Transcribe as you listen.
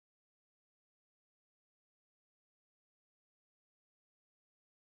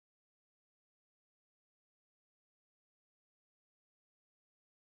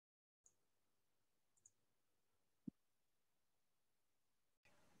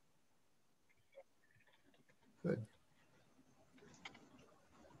Good.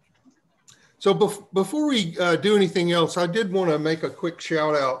 So before we do anything else, I did want to make a quick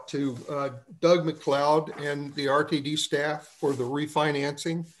shout out to Doug McLeod and the RTD staff for the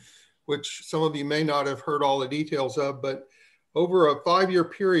refinancing, which some of you may not have heard all the details of, but over a 5-year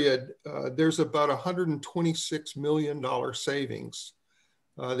period, there's about $126 million savings.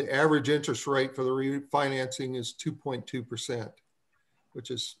 The average interest rate for the refinancing is 2.2%, which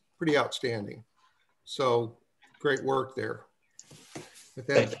is pretty outstanding. So great work there. With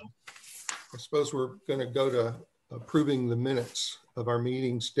that, I suppose we're going to go to approving the minutes of our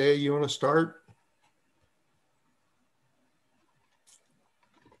meetings. Day, you want to start?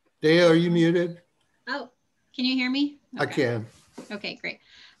 Day, are you muted? Oh, can you hear me? Okay. I can. Okay, great.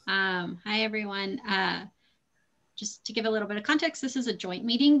 Hi, everyone. Just to give a little bit of context, this is a joint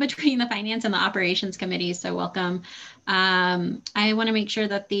meeting between the Finance and the Operations Committee, so welcome. I want to make sure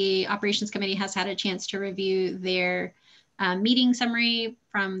that the Operations Committee has had a chance to review their meeting summary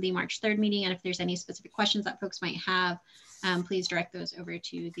from the March 3rd meeting, and if there's any specific questions that folks might have, please direct those over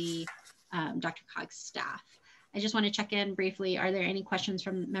to the DRCOG's staff. I just want to check in briefly. Are there any questions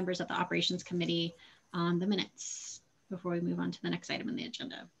from members of the Operations Committee on the minutes before we move on to the next item on the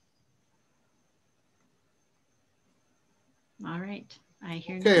agenda? All right, I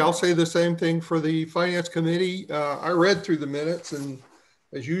hear. Okay, I'll say the same thing for the Finance Committee. I read through the minutes, and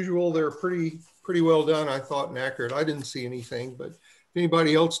as usual, they're pretty well done, I thought, and accurate. I didn't see anything, but if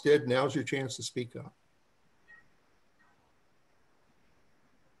anybody else did, now's your chance to speak up.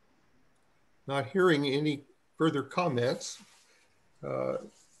 Not hearing any further comments. I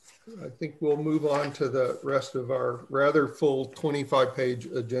think we'll move on to the rest of our rather full 25-page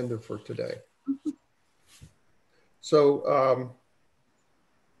agenda for today. So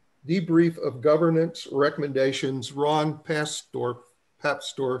debrief of governance recommendations. Ron Papsdorf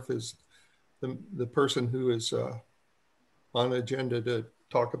is the person who is on the agenda to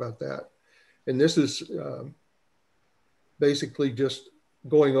talk about that. And this is basically just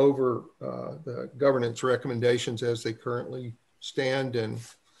going over the governance recommendations as they currently stand and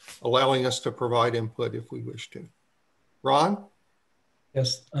allowing us to provide input if we wish to. Ron?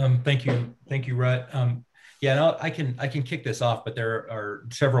 Yes, thank you, Rhett. Yeah, no, I can kick this off, but there are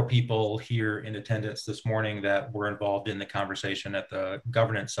several people here in attendance this morning that were involved in the conversation at the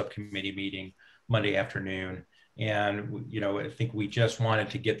governance subcommittee meeting Monday afternoon. And, you know, I think we just wanted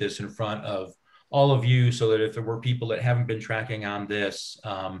to get this in front of all of you so that if there were people that haven't been tracking on this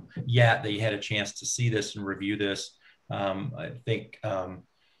yet, they had a chance to see this and review this. I think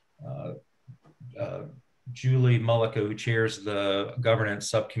Julie Mullica, who chairs the governance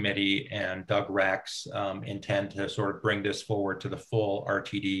subcommittee, and Doug Rex intend to sort of bring this forward to the full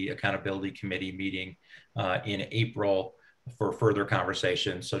RTD Accountability Committee meeting in April for further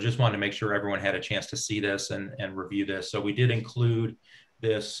conversation. So just wanted to make sure everyone had a chance to see this and review this. So we did include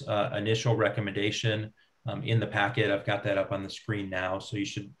this initial recommendation in the packet. I've got that up on the screen now, so you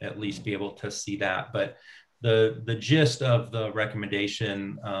should at least be able to see that. But the gist of the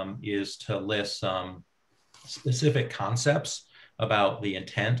recommendation is to list some specific concepts about the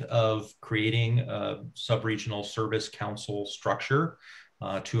intent of creating a sub-regional service council structure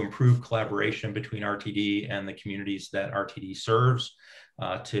to improve collaboration between RTD and the communities that RTD serves,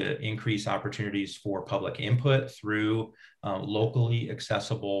 to increase opportunities for public input through locally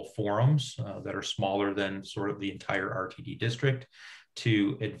accessible forums that are smaller than sort of the entire RTD district,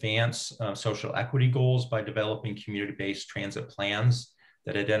 to advance social equity goals by developing community-based transit plans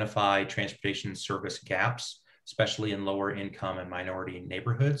that identify transportation service gaps, especially in lower income and minority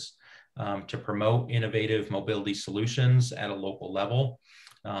neighborhoods, to promote innovative mobility solutions at a local level,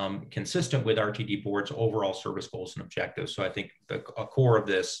 consistent with RTD Board's overall service goals and objectives. So I think a core of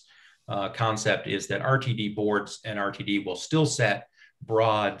this concept is that RTD boards and RTD will still set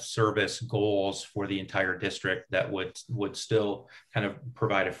broad service goals for the entire district that would still kind of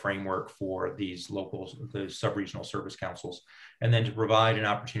provide a framework for these locals, the sub-regional service councils, and then to provide an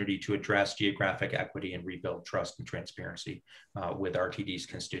opportunity to address geographic equity and rebuild trust and transparency with RTD's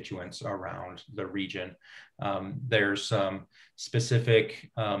constituents around the region. There's some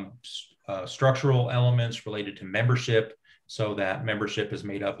specific structural elements related to membership, so that membership is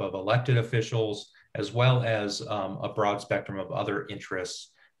made up of elected officials, as well as a broad spectrum of other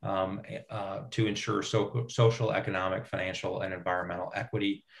interests to ensure social, economic, financial, and environmental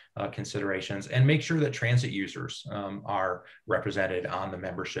equity considerations, and make sure that transit users are represented on the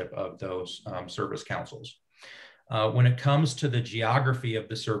membership of those service councils. When it comes to the geography of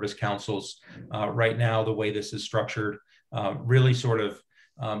the service councils, right now, the way this is structured really sort of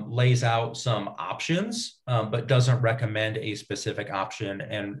lays out some options, but doesn't recommend a specific option.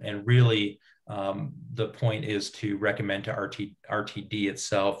 And really, the point is to recommend to RTD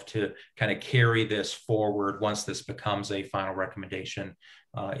itself to kind of carry this forward once this becomes a final recommendation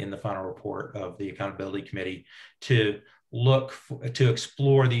in the final report of the Accountability Committee, to to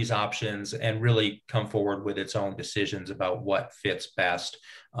explore these options and really come forward with its own decisions about what fits best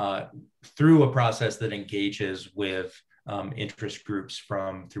through a process that engages with interest groups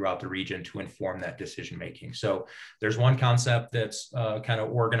from throughout the region to inform that decision making. So there's one concept that's kind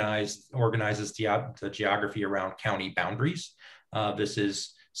of organizes the geography around county boundaries. This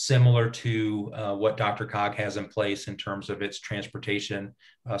is similar to what DRCOG has in place in terms of its transportation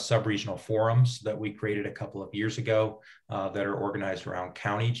sub-regional forums that we created a couple of years ago that are organized around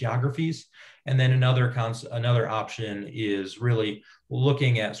county geographies. And then another option is really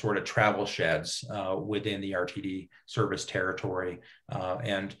looking at sort of travel sheds within the RTD service territory,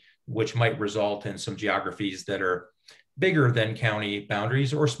 and which might result in some geographies that are bigger than county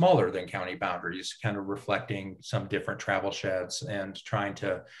boundaries or smaller than county boundaries, kind of reflecting some different travel sheds and trying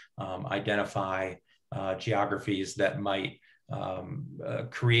to identify geographies that might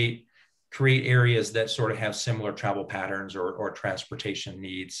create areas that sort of have similar travel patterns or transportation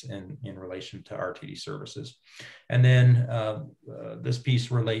needs in relation to RTD services. And then this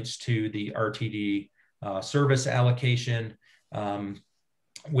piece relates to the RTD service allocation,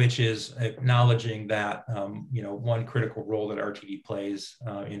 which is acknowledging that one critical role that RTD plays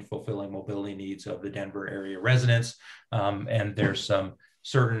in fulfilling mobility needs of the Denver area residents. And there's some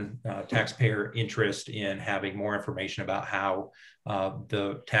certain taxpayer interest in having more information about how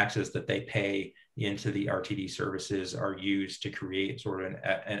the taxes that they pay into the RTD services are used to create sort of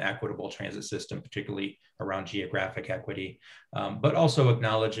an equitable transit system, particularly around geographic equity, but also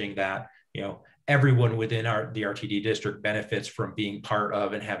acknowledging that everyone within the RTD district benefits from being part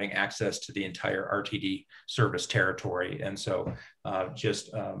of and having access to the entire RTD service territory. And so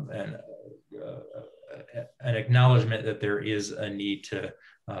just an acknowledgement that there is a need to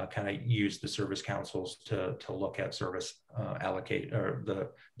kind of use the service councils to look at service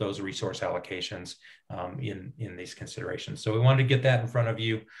those resource allocations in these considerations. So we wanted to get that in front of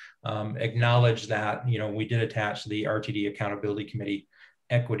you, acknowledge that we did attach the RTD Accountability Committee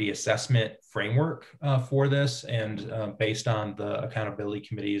equity assessment framework for this, and based on the Accountability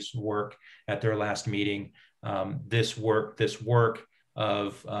Committee's work at their last meeting, this work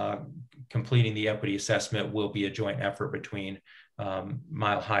of completing the equity assessment will be a joint effort between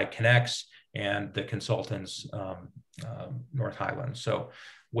Mile High Connects and the consultants, North Highland. So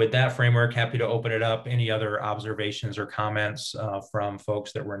with that framework, happy to open it up. Any other observations or comments from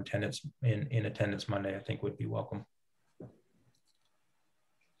folks that were in attendance Monday, I think would be welcome.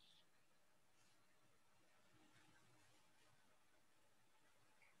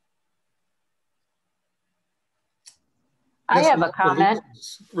 I have a comment.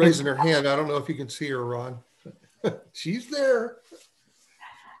 Raising her hand. I don't know if you can see her, Ron. She's there.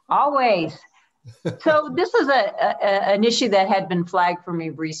 Always. So this is an issue that had been flagged for me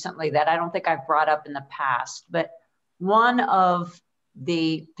recently that I don't think I've brought up in the past, but one of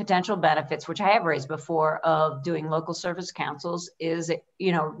the potential benefits, which I have raised before, of doing local service councils is it,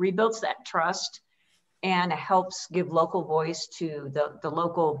 rebuilds that trust and helps give local voice to the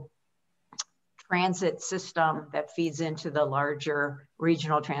local transit system that feeds into the larger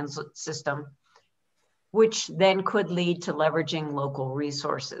regional transit system, which then could lead to leveraging local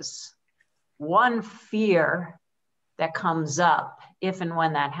resources. One fear that comes up if and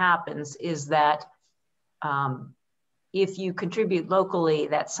when that happens is that if you contribute locally,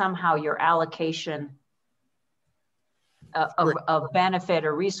 that somehow your allocation of benefit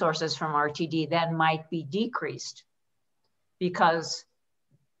or resources from RTD then might be decreased because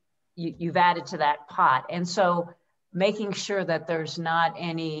you've added to that pot. And so making sure that there's not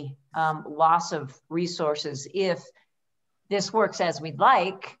any loss of resources if this works as we'd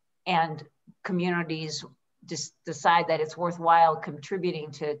like and communities just decide that it's worthwhile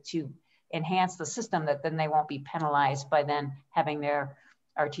contributing to enhance the system, that then they won't be penalized by then having their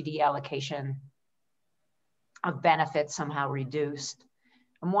RTD allocation of benefits somehow reduced.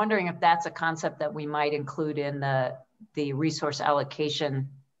 I'm wondering if that's a concept that we might include in the resource allocation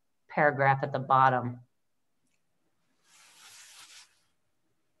paragraph at the bottom.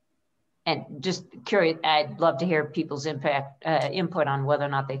 And just curious, I'd love to hear people's input on whether or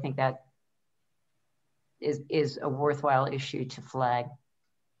not they think that is a worthwhile issue to flag.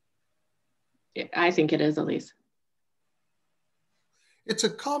 I think it is, Elise. It's a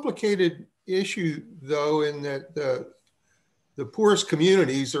complicated issue, though, in that the poorest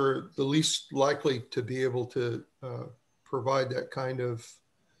communities are the least likely to be able to provide that kind of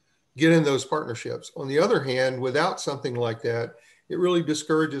get in those partnerships. On the other hand, without something like that, it really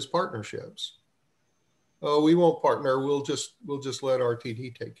discourages partnerships. Oh, we won't partner. We'll just let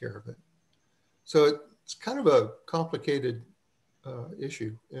RTD take care of it. So it's kind of a complicated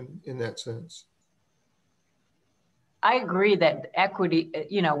issue in that sense. I agree that equity,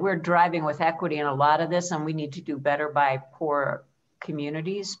 you know, we're driving with equity in a lot of this, and we need to do better by poor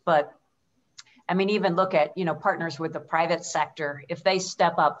communities. But I mean, even look at, you know, partners with the private sector. If they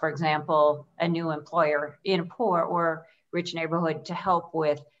step up, for example, a new employer in a poor or rich neighborhood to help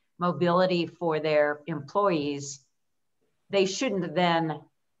with mobility for their employees, they shouldn't then,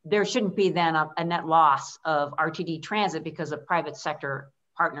 there shouldn't be then a net loss of RTD transit because a private sector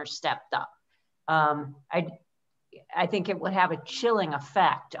partner stepped up. I think it would have a chilling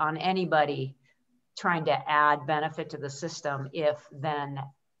effect on anybody trying to add benefit to the system if then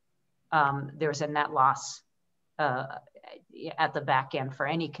there's a net loss at the back end for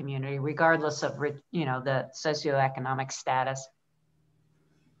any community, regardless of, you know, the socioeconomic status.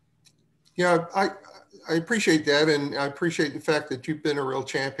 Yeah, I appreciate that, and I appreciate the fact that you've been a real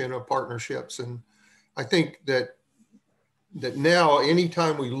champion of partnerships. And I think that now,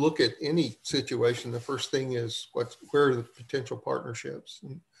 anytime we look at any situation, the first thing is where are the potential partnerships,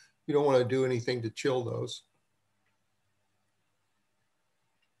 and you don't want to do anything to chill those.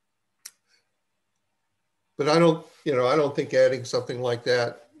 But I don't think adding something like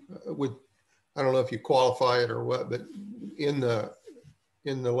that would, I don't know if you qualify it or what, but in the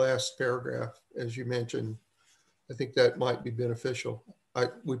last paragraph, as you mentioned, I think that might be beneficial.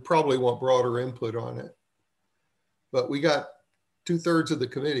 We probably want broader input on it, but we got 2/3 of the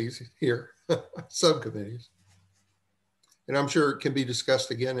committees here, subcommittees. And I'm sure it can be discussed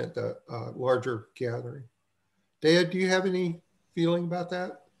again at the larger gathering. Dad, do you have any feeling about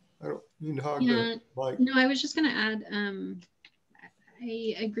that? I don't mean to hog the mic. No, I was just going to add,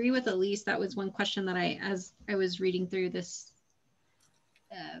 I agree with Elise. That was one question that as I was reading through this,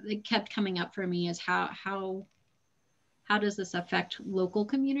 it kept coming up for me, is how does this affect local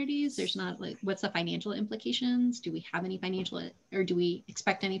communities? There's not like, what's the financial implications? Do we have any financial, or do we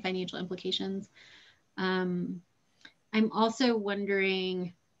expect any financial implications? I'm also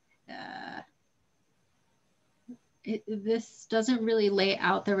wondering, this doesn't really lay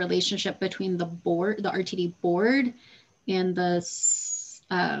out the relationship between the board, the RTD board, and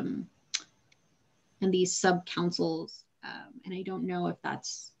and these sub councils. And I don't know if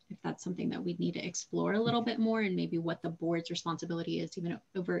that's something that we'd need to explore a little bit more, and maybe what the board's responsibility is, even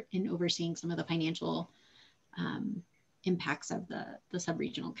in overseeing some of the financial impacts of the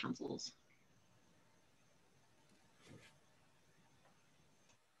sub-regional councils.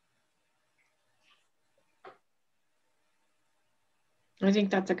 I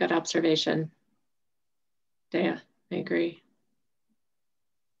think that's a good observation. Dea, I agree.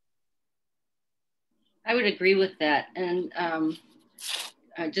 I would agree with that. And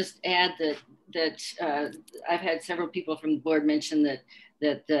I just add that I've had several people from the board mention that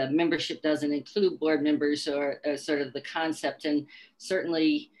the membership doesn't include board members, or sort of the concept. And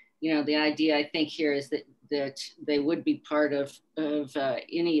certainly, you know, the idea I think here is that they would be part of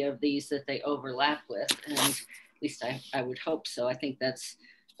any of these that they overlap with. And at least I would hope so. I think that's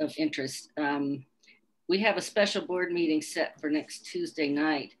of interest. We have a special board meeting set for next Tuesday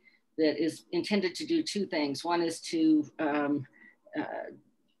night that is intended to do two things. One is to,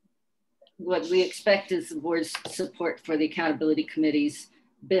 what we expect is the board's support for the Accountability Committee's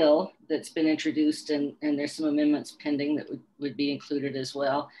bill that's been introduced, and there's some amendments pending that would be included as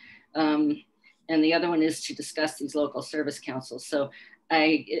well. And the other one is to discuss these local service councils. So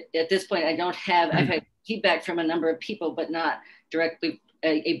at this point, I've had feedback from a number of people, but not directly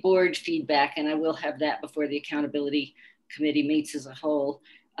a board feedback, and I will have that before the Accountability Committee meets as a whole.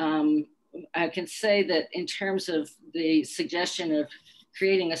 I can say that in terms of the suggestion of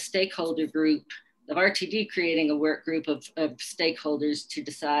creating a stakeholder group, of RTD creating a work group of stakeholders to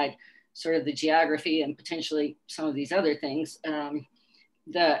decide sort of the geography and potentially some of these other things, I'm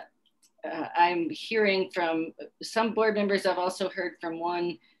hearing from some board members. I've also heard from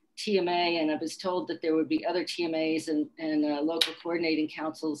one TMA, and I was told that there would be other TMAs and local coordinating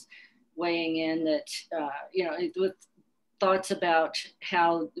councils weighing in that, you know, with thoughts about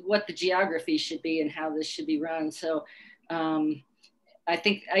what the geography should be and how this should be run. So I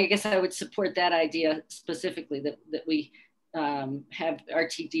guess I would support that idea specifically, that we have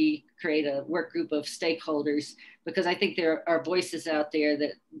RTD create a work group of stakeholders, because I think there are voices out there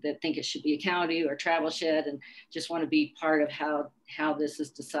that think it should be a county or travel shed and just want to be part of how this is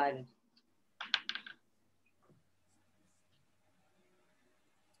decided.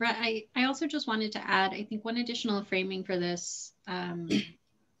 Brett, I also just wanted to add, I think one additional framing for this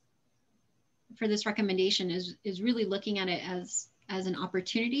for this recommendation is really looking at it as an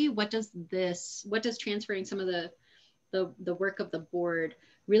opportunity. What does transferring some of the work of the board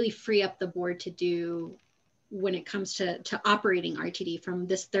really free up the board to do when it comes to operating RTD from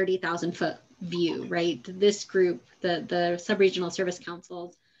this 30,000 foot view, right? This group, the sub-regional service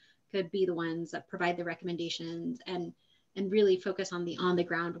councils, could be the ones that provide the recommendations and really focus on the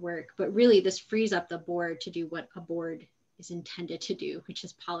ground work. But really this frees up the board to do what a board is intended to do, which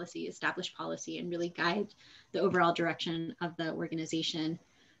is establish policy and really guide the overall direction of the organization.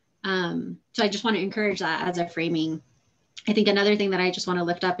 So I just want to encourage that as a framing. I think another thing that I just want to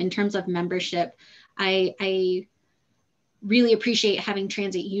lift up in terms of membership, I really appreciate having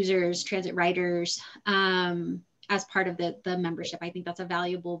transit users, transit riders as part of the membership. I think that's a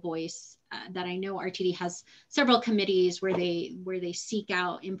valuable voice that I know RTD has several committees where they seek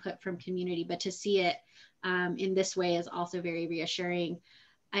out input from community, but to see it in this way is also very reassuring.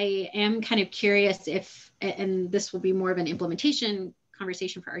 I am kind of curious if, and this will be more of an implementation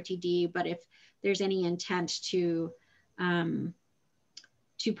conversation for RTD, but if there's any intent to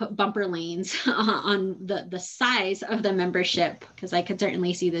put bumper lanes on the size of the membership, because I could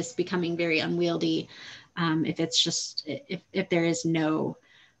certainly see this becoming very unwieldy if it's just, if there is no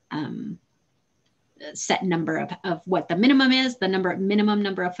set number of what the minimum is, the minimum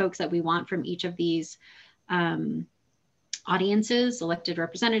number of folks that we want from each of these audiences, elected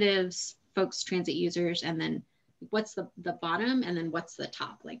representatives, folks, transit users, and then what's the bottom, and then what's the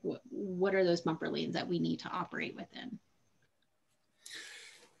top? Like what are those bumper lanes that we need to operate within?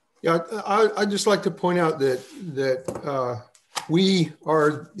 Yeah, I'd just like to point out that we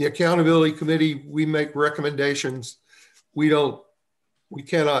are the Accountability Committee. We make recommendations. We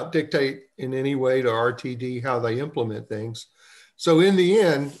cannot dictate in any way to RTD how they implement things. So in the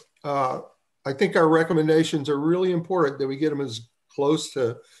end, I think our recommendations are really important, that we get them as close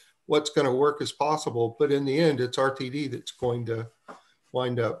to what's going to work as possible. But in the end, it's RTD that's going to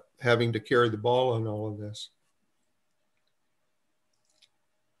wind up having to carry the ball on all of this.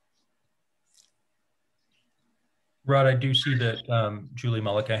 Rod, I do see that Julie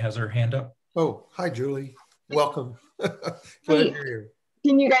Mullica has her hand up. Oh, hi, Julie. Welcome. Glad hey, you're here.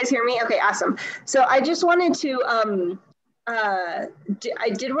 Can you guys hear me? Okay, awesome. So I just wanted to, I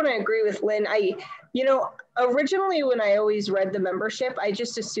did want to agree with Lynn. Originally when I always read the membership, I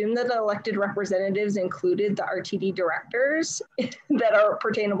just assumed that the elected representatives included the RTD directors that are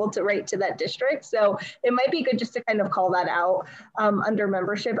pertainable to that district. So it might be good just to kind of call that out under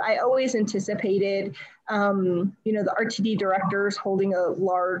membership. I always anticipated, the RTD directors holding a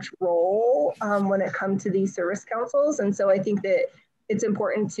large role when it comes to these service councils. And so I think that it's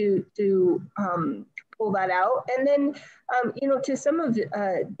important to pull that out. And then, to some of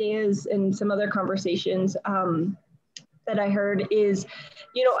Daya's and some other conversations that I heard is,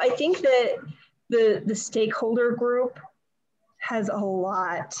 I think that the stakeholder group has a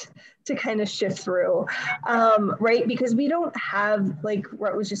lot to kind of shift through, right? Because we don't have, like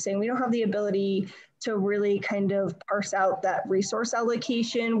Rhett was just saying, we don't have the ability to really kind of parse out that resource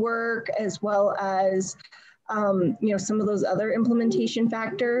allocation work, as well as some of those other implementation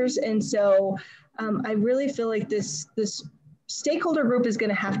factors. And so I really feel like this stakeholder group is going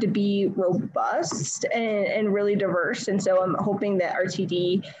to have to be robust and really diverse. And so I'm hoping that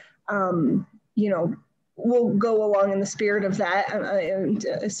RTD, will go along in the spirit of that,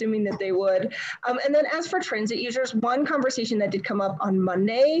 assuming that they would. And then as for transit users, one conversation that did come up on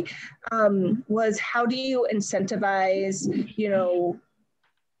Monday was how do you incentivize,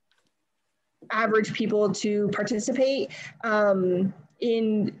 average people to participate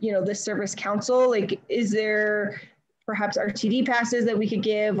in, the service council? Like, is there perhaps RTD passes that we could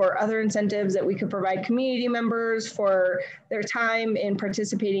give, or other incentives that we could provide community members for their time in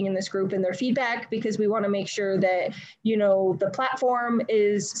participating in this group and their feedback? Because we want to make sure that, the platform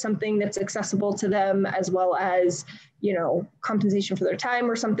is something that's accessible to them, as well as, compensation for their time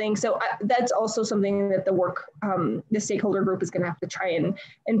or something. So that's also something that the stakeholder group is going to have to try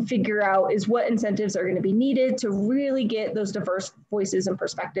and figure out, is what incentives are going to be needed to really get those diverse voices and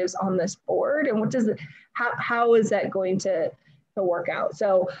perspectives on this board, and how is that going to work out?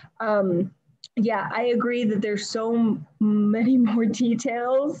 So yeah, I agree that there's so many more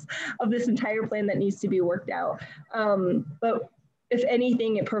details of this entire plan that needs to be worked out. But if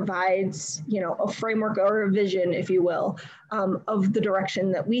anything, it provides, a framework or a vision, if you will, of the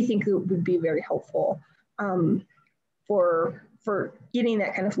direction that we think would be very helpful for getting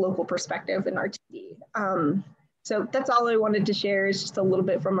that kind of local perspective in RTD. So that's all I wanted to share, is just a little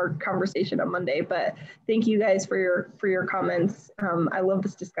bit from our conversation on Monday. But thank you guys for your comments. I love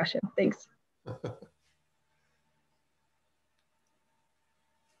this discussion. Thanks. All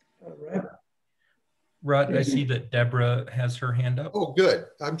right. Rut, I see that Deborah has her hand up. Oh, good.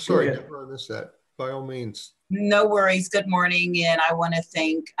 I'm sorry, Yeah. Deborah, I missed that. By all means. No worries. Good morning. And I want to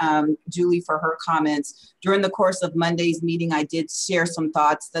thank Julie for her comments. During the course of Monday's meeting, I did share some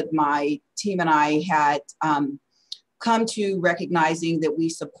thoughts that my team and I had come to recognizing that we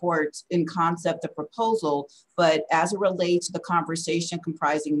support in concept the proposal, but as it relates to the conversation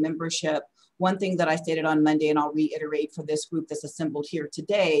comprising membership, one thing that I stated on Monday, and I'll reiterate for this group that's assembled here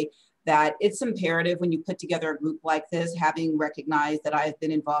today, that it's imperative when you put together a group like this, having recognized that I've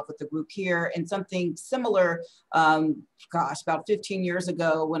been involved with the group here and something similar, about 15 years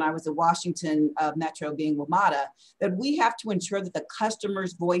ago when I was at Washington Metro being WMATA, that we have to ensure that the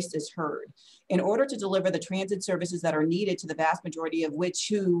customer's voice is heard. In order to deliver the transit services that are needed to the vast majority of which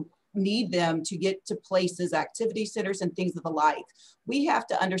who need them to get to places, activity centers, and things of the like, we have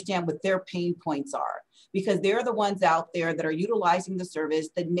to understand what their pain points are, because they're the ones out there that are utilizing the service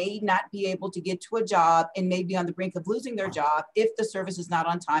that may not be able to get to a job and may be on the brink of losing their job if the service is not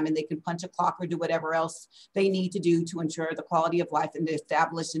on time and they can punch a clock or do whatever else they need to do to ensure the quality of life and to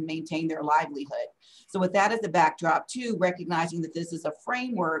establish and maintain their livelihood. So with that as a backdrop too, recognizing that this is a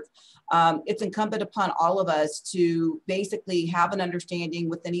framework, it's incumbent upon all of us to basically have an understanding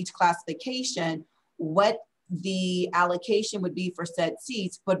within each classification what the allocation would be for said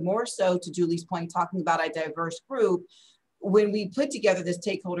seats, but more so to Julie's point, talking about a diverse group. When we put together this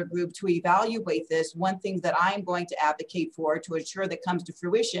stakeholder group to evaluate this, one thing that I'm going to advocate for to ensure that comes to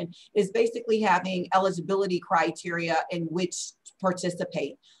fruition is basically having eligibility criteria in which to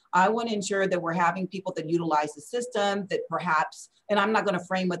participate. I want to ensure that we're having people that utilize the system, that perhaps, and I'm not going to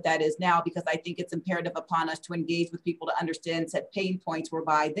frame what that is now because I think it's imperative upon us to engage with people to understand set pain points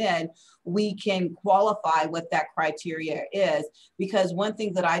whereby then we can qualify what that criteria is. Because one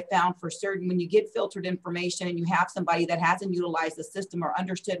thing that I found for certain, when you get filtered information and you have somebody that hasn't utilized the system or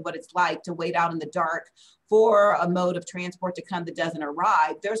understood what it's like to wait out in the dark for a mode of transport to come that doesn't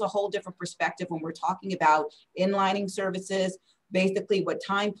arrive, there's a whole different perspective when we're talking about inlining services, basically what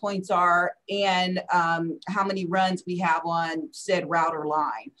time points are and how many runs we have on said route or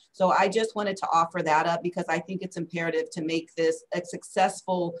line. So I just wanted to offer that up because I think it's imperative to make this a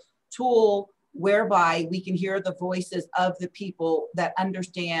successful tool whereby we can hear the voices of the people that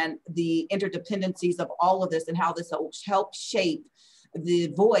understand the interdependencies of all of this and how this will help shape the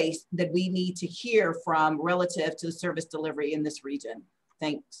voice that we need to hear from relative to the service delivery in this region.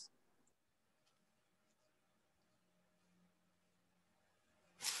 Thanks.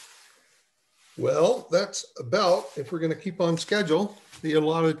 Well, that's about, if we're going to keep on schedule, the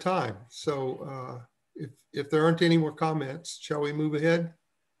allotted time. So if there aren't any more comments, shall we move ahead?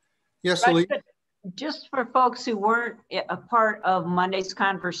 Yes, Ali. Just for folks who weren't a part of Monday's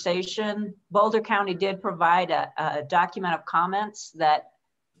conversation, Boulder County did provide a document of comments that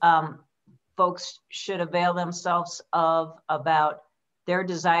folks should avail themselves of about their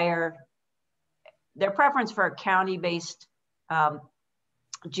desire, their preference for a county-based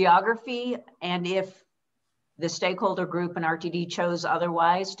geography, and if the stakeholder group and RTD chose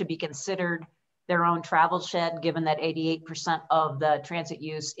otherwise, to be considered their own travel shed, given that 88% of the transit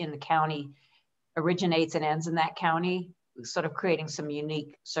use in the county originates and ends in that county, sort of creating some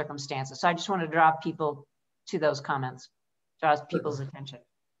unique circumstances. So I just want to draw people to those comments, draw people's attention.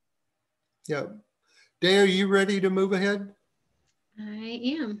 Yeah. Day, are you ready to move ahead? I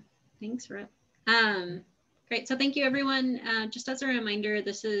am. Thanks, Rhett. Great. So thank you, everyone. Just as a reminder,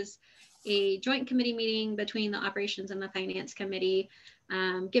 this is a joint committee meeting between the Operations and the Finance Committee.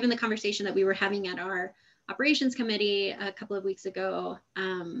 Given the conversation that we were having at our Operations Committee a couple of weeks ago,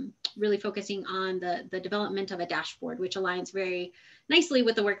 really focusing on the development of a dashboard, which aligns very nicely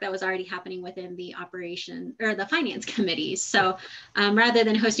with the work that was already happening within the Operation or the Finance Committee. So rather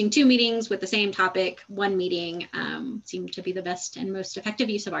than hosting two meetings with the same topic, one meeting seemed to be the best and most effective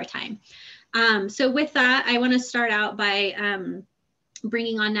use of our time. So with that, I want to start out by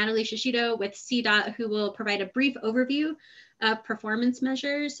bringing on Natalie Shishido with CDOT, who will provide a brief overview of performance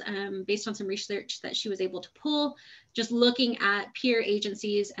measures based on some research that she was able to pull, just looking at peer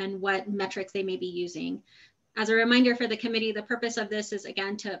agencies and what metrics they may be using. As a reminder for the committee, the purpose of this is,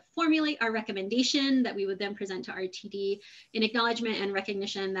 again, to formulate our recommendation that we would then present to RTD in acknowledgement and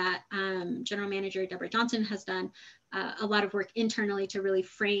recognition that General Manager Deborah Johnson has done a lot of work internally to really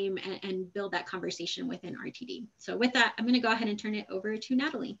frame and build that conversation within RTD. So with that, I'm going to go ahead and turn it over to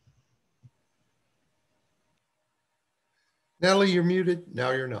Natalie. Natalie, you're muted.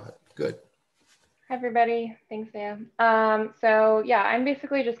 Now you're not. Good. Hi, everybody. Thanks, Sam. So yeah, I'm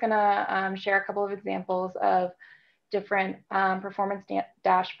basically just gonna share a couple of examples of different performance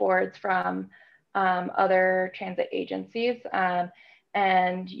dashboards from other transit agencies.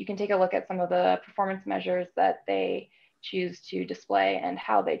 And you can take a look at some of the performance measures that they choose to display and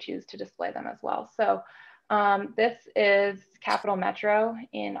how they choose to display them as well. So this is Capital Metro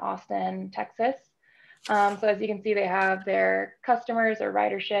in Austin, Texas. So as you can see, they have their customers or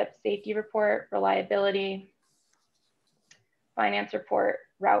ridership, safety report, reliability, finance report,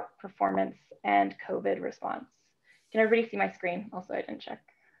 route performance, and COVID response. Can everybody see my screen? Also, I didn't check.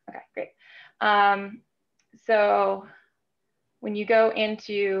 Okay, great. So when you go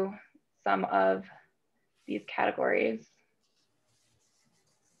into some of these categories,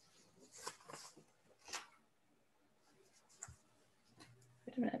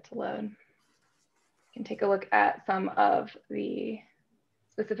 wait a minute to load. You can take a look at some of the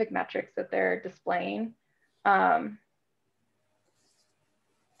specific metrics that they're displaying. Taking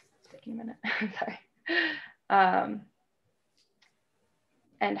a minute, sorry.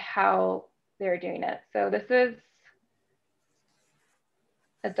 And how they're doing it. So this is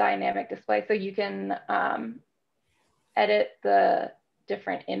a dynamic display. So you can edit the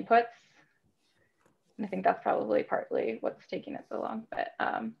different inputs. And I think that's probably partly what's taking it so long, but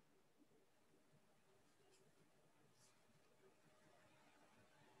there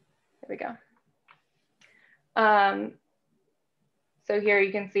we go. So here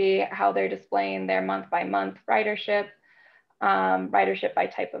you can see how they're displaying their month by month ridership, ridership by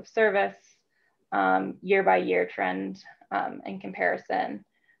type of service, year by year trend in comparison,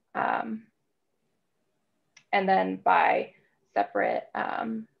 and then by separate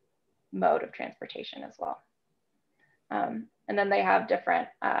mode of transportation as well. And then they have different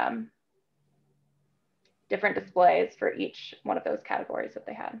displays for each one of those categories that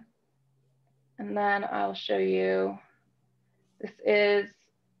they had. And then I'll show you, this is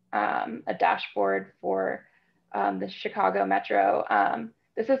a dashboard for the Chicago Metro.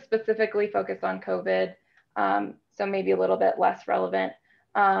 This is specifically focused on COVID, so maybe a little bit less relevant.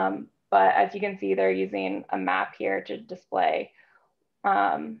 But as you can see, they're using a map here to display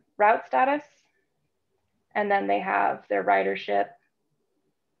route status. And then they have their ridership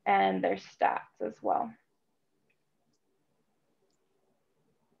and their stats as well.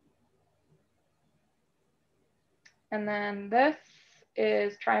 And then this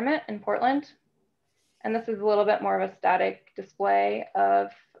is TriMet in Portland. And this is a little bit more of a static display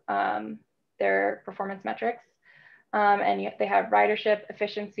of their performance metrics. And they have ridership,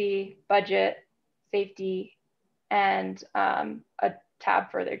 efficiency, budget, safety, and a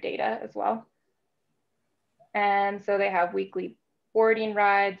tab for their data as well. And so they have weekly boarding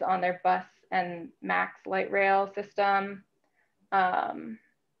rides on their bus and max light rail system. And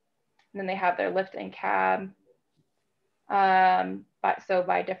then they have their lift and cab. So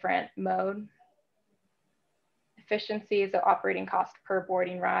by different mode. Efficiency, so operating cost per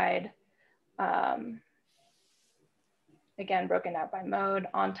boarding ride. Again, broken out by mode,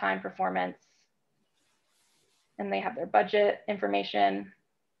 on-time performance. And they have their budget information.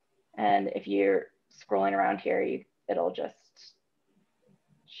 And if you're scrolling around here, it'll just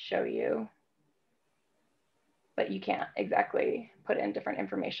show you, but you can't exactly put in different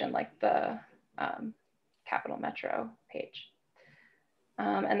information like the Capital Metro page.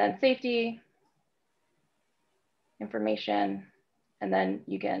 And then safety information, and then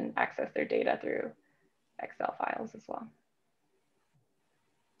you can access their data through Excel files as well.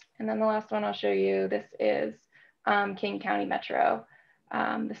 And then the last one I'll show you, this is King County Metro.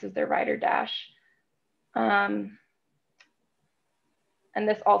 This is their rider dash. And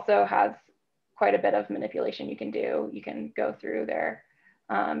this also has quite a bit of manipulation you can do. You can go through their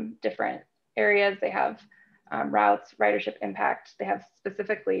different areas. They have routes, ridership impact. They have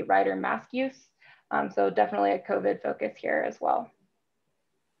specifically rider mask use. So definitely a COVID focus here as well.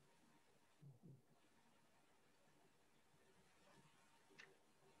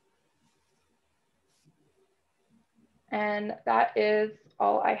 And that is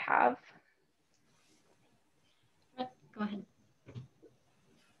all I have. Go ahead.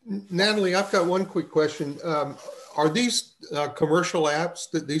 Natalie, I've got one quick question. Are these commercial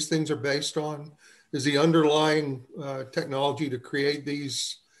apps that these things are based on? Is the underlying technology to create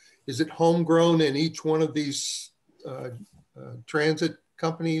these, is it homegrown in each one of these transit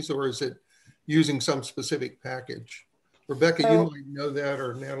companies, or is it using some specific package? Rebecca, you might know that,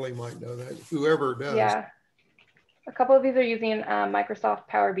 or Natalie might know that, whoever does. Yeah, a couple of these are using Microsoft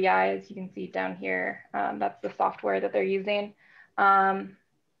Power BI, as you can see down here. That's the software that they're using.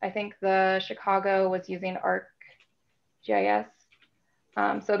 I think the Chicago was using ArcGIS.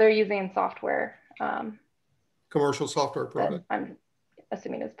 So they're using software. Commercial software product. I'm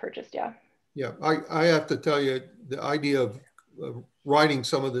assuming is purchased, yeah. Yeah, I have to tell you, the idea of writing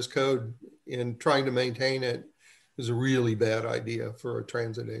some of this code and trying to maintain it is a really bad idea for a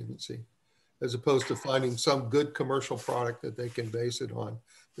transit agency, as opposed to finding some good commercial product that they can base it on.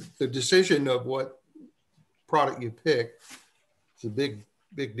 The decision of what product you pick is a big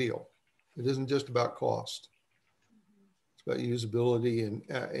deal. It isn't just about cost. It's about usability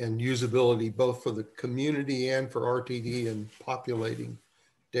and usability both for the community and for RTD and populating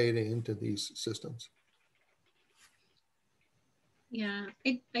data into these systems. Yeah,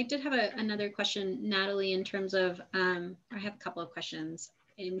 I did have another question, Natalie, in terms of, I have a couple of questions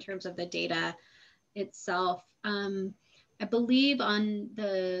in terms of the data itself. I believe on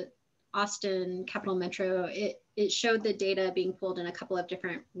the Austin Capital Metro, it showed the data being pulled in a couple of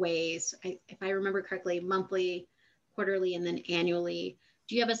different ways. If I remember correctly, monthly, quarterly, and then annually.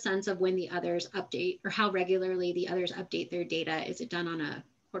 Do you have a sense of when the others update, or how regularly the others update their data? Is it done on a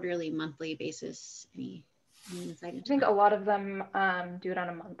quarterly, monthly basis? Any insight into I think that? a lot of them do it on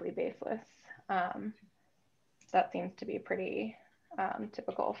a monthly basis. That seems to be pretty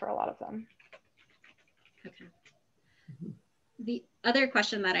typical for a lot of them. Okay. The other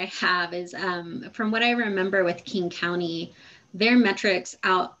question that I have is, from what I remember with King County, their metrics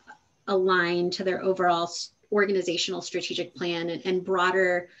align to their overall organizational strategic plan and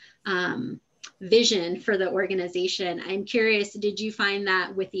broader vision for the organization. I'm curious, did you find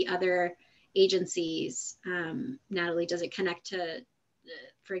that with the other agencies? Natalie, does it connect to,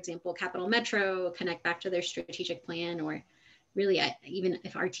 for example, Capital Metro, connect back to their strategic plan, or really, even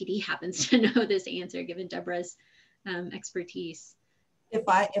if RTD happens to know this answer, given Deborah's expertise? If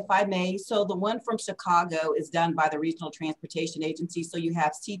I may, so the one from Chicago is done by the Regional Transportation Agency. So you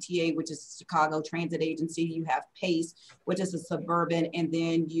have CTA, which is Chicago Transit Agency, you have PACE, which is a suburban, and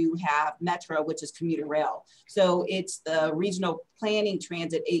then you have Metro, which is commuter rail. So it's the Regional Planning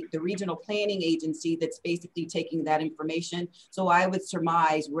the Regional Planning Agency that's basically taking that information. So I would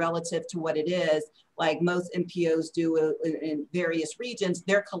surmise, relative to what it is, like most MPOs do in various regions,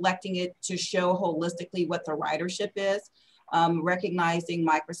 they're collecting it to show holistically what the ridership is. Recognizing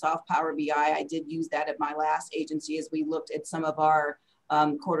Microsoft Power BI, I did use that at my last agency as we looked at some of our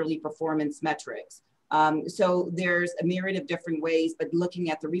quarterly performance metrics. So there's a myriad of different ways, but looking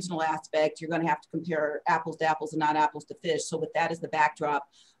at the regional aspect, you're going to have to compare apples to apples and not apples to fish. So with that as the backdrop,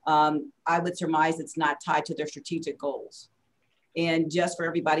 I would surmise it's not tied to their strategic goals. And just for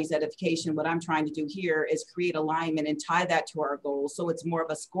everybody's edification, what I'm trying to do here is create alignment and tie that to our goals. So it's more of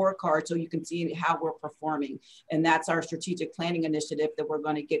a scorecard so you can see how we're performing. And that's our strategic planning initiative that we're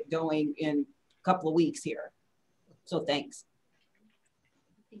going to get going in a couple of weeks here. So thanks.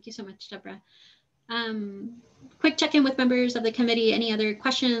 Thank you so much, Deborah. Quick check-in with members of the committee. Any other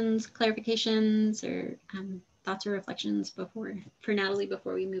questions, clarifications, or thoughts or reflections for Natalie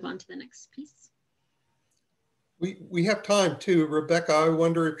before we move on to the next piece? We have time too. Rebecca, I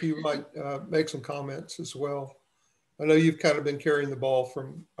wonder if you might make some comments as well. I know you've kind of been carrying the ball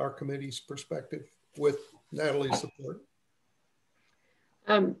from our committee's perspective with Natalie's support.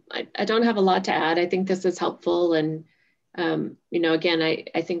 I don't have a lot to add. I think this is helpful. And, you know, again,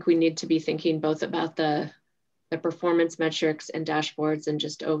 I think we need to be thinking both about the performance metrics and dashboards and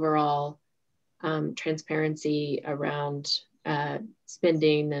just overall transparency around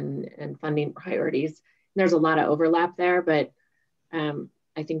spending and funding priorities. There's a lot of overlap there, but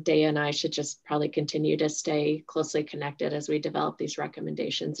I think Daya and I should just probably continue to stay closely connected as we develop these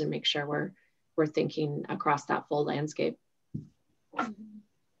recommendations and make sure we're thinking across that full landscape.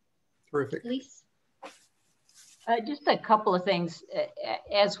 Terrific. Elise? Just a couple of things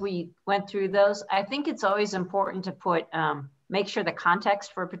as we went through those. I think it's always important to put, make sure the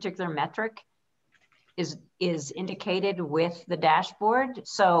context for a particular metric is indicated with the dashboard.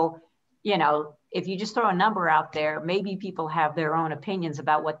 So, you know, if you just throw a number out there, maybe people have their own opinions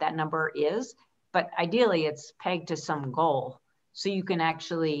about what that number is, but ideally it's pegged to some goal. So you can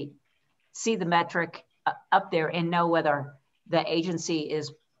actually see the metric up there and know whether the agency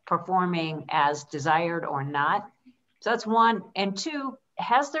is performing as desired or not. So that's one. And two,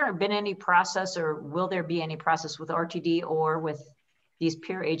 has there been any process, or will there be any process with RTD or with these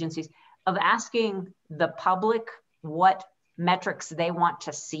peer agencies of asking the public what metrics they want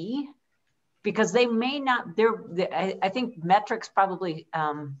to see? Because they may not, I think metrics probably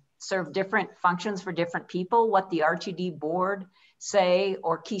serve different functions for different people. What the RTD board say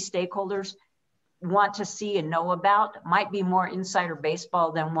or key stakeholders want to see and know about might be more insider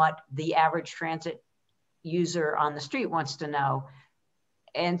baseball than what the average transit user on the street wants to know.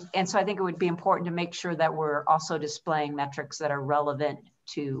 And so I think it would be important to make sure that we're also displaying metrics that are relevant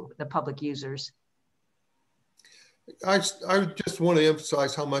to the public users. I just want to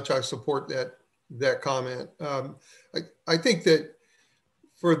emphasize how much I support that comment. I think that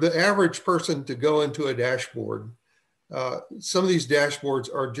for the average person to go into a dashboard some of these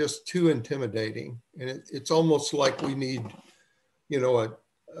dashboards are just too intimidating, and it's almost like we need, you know,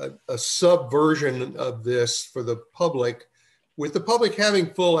 a subversion of this for the public, with the public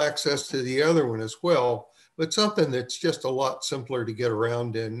having full access to the other one as well, but something that's just a lot simpler to get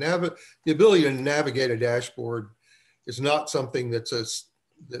around in. The ability to navigate a dashboard is not something that's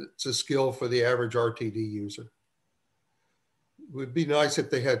a skill for the average RTD user. It would be nice if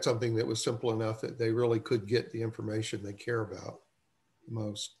they had something that was simple enough that they really could get the information they care about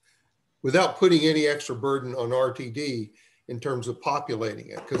most without putting any extra burden on RTD in terms of populating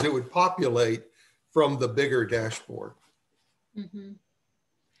it, because it would populate from the bigger dashboard. Mm-hmm.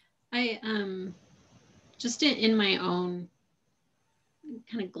 I just in my own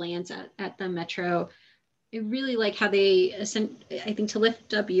kind of glance at the Metro, I really like how they, I think, to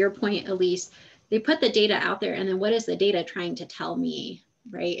lift up your point, Elise, they put the data out there, and then what is the data trying to tell me,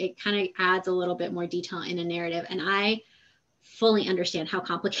 right? It kind of adds a little bit more detail in a narrative. And I fully understand how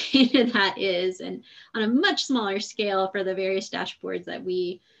complicated that is, and on a much smaller scale for the various dashboards that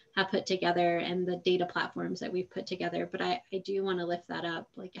we have put together and the data platforms that we've put together. But I do want to lift that up.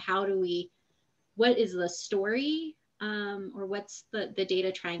 Like, how do we, what is the story or what's the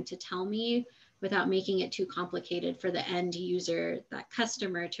data trying to tell me, without making it too complicated for the end user, that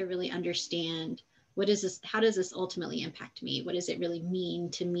customer, to really understand what is this, how does this ultimately impact me? What does it really mean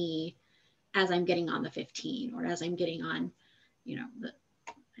to me as I'm getting on the 15, or as I'm getting on, you know, the,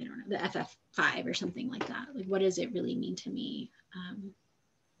 I don't know, the FF5 or something like that. Like, what does it really mean to me?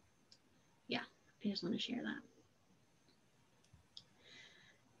 Yeah, I just want to share that.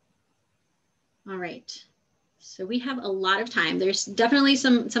 All right. So we have a lot of time. There's definitely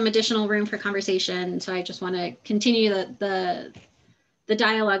some additional room for conversation. So I just want to continue the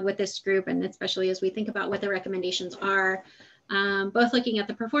dialogue with this group, and especially as we think about what the recommendations are, both looking at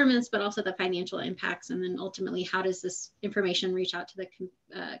the performance, but also the financial impacts, and then ultimately, how does this information reach out to the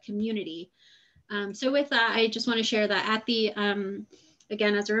community? So with that, I just want to share that at the,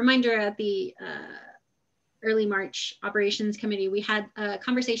 again, as a reminder, at the early March Operations Committee, we had a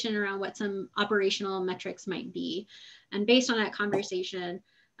conversation around what some operational metrics might be. And based on that conversation,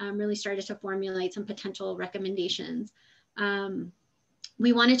 really started to formulate some potential recommendations.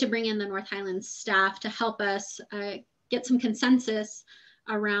 We wanted to bring in the North Highlands staff to help us get some consensus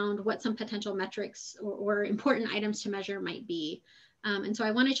around what some potential metrics or important items to measure might be. And so I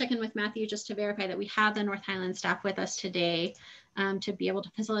want to check in with Matthew just to verify that we have the North Highlands staff with us today to be able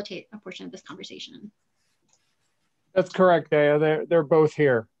to facilitate a portion of this conversation. That's correct, Daya. They're both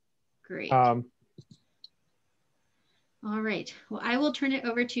here. Great. All right. Well, I will turn it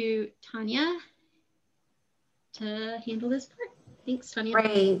over to Tanya to handle this part. Thanks, Tanya.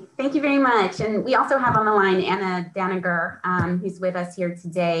 Great. Thank you very much. And we also have on the line Anna Daniger, who's with us here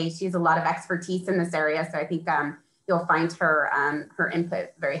today. She has a lot of expertise in this area, so I think you'll find her her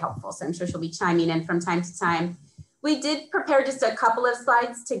input very helpful. So I'm sure she'll be chiming in from time to time. We did prepare just a couple of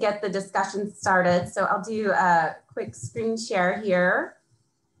slides to get the discussion started. So I'll do a quick screen share here.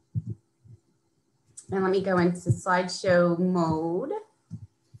 And let me go into slideshow mode.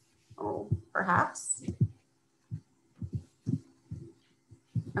 Oh, perhaps.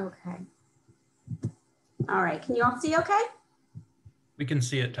 Okay. All right, can you all see okay? We can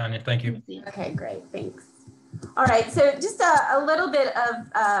see it, Tanya, thank you. Okay, great, thanks. All right, so just a little bit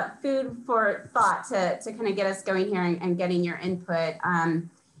of food for thought to kind of get us going here and getting your input.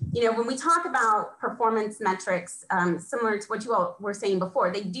 You know, when we talk about performance metrics, similar to what you all were saying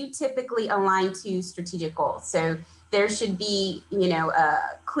before, they do typically align to strategic goals. So there should be, you know,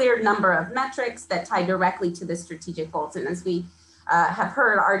 a clear number of metrics that tie directly to the strategic goals. And as we have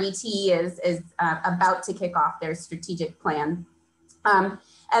heard, RDT is about to kick off their strategic plan.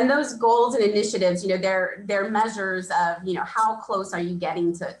 And those goals and initiatives, you know, they're measures of, you know, how close are you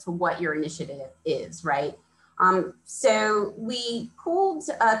getting to what your initiative is, right? So we pulled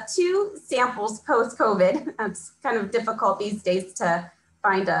 2 samples post-COVID. It's kind of difficult these days to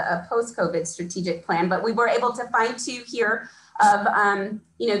find a post-COVID strategic plan, but we were able to find 2 here of,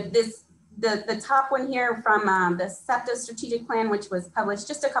 you know, the top one here from the SEPTA strategic plan, which was published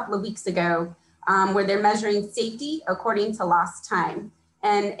just a couple of weeks ago, where they're measuring safety according to lost time.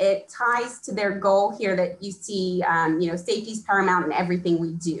 And it ties to their goal here that you see, you know, safety is paramount in everything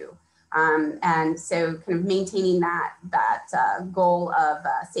we do. And so kind of maintaining that goal of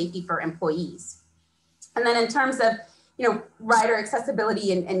safety for employees. And then in terms of, you know, rider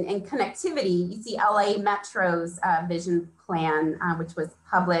accessibility and connectivity, you see LA Metro's vision plan, which was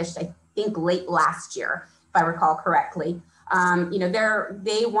published, I think, late last year, if I recall correctly. You know,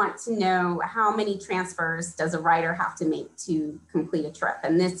 they want to know how many transfers does a rider have to make to complete a trip.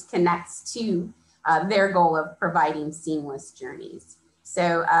 And this connects to their goal of providing seamless journeys.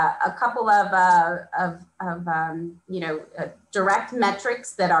 So a couple of direct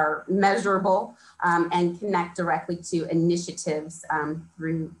metrics that are measurable and connect directly to initiatives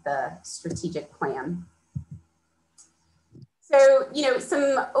through the strategic plan. So,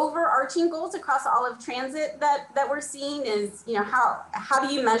 some overarching goals across all of transit that we're seeing is, how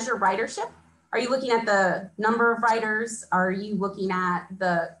do you measure ridership? Are you looking at the number of riders? Are you looking at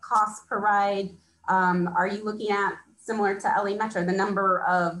the cost per ride? Are you looking at, similar to LA Metro, the number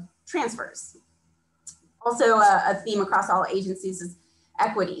of transfers? Also a theme across all agencies is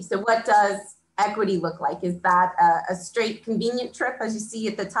equity. So what does equity look like? Is that a straight convenient trip, as you see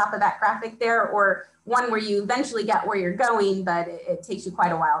at the top of that graphic there, or one where you eventually get where you're going, but it takes you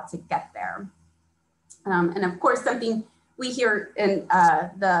quite a while to get there? And of course, something we hear in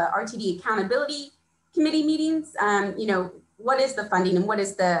the RTD Accountability Committee meetings, what is the funding and what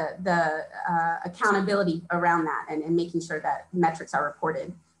is the accountability around that, and making sure that metrics are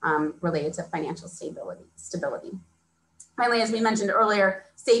reported related to financial stability. Finally, as we mentioned earlier,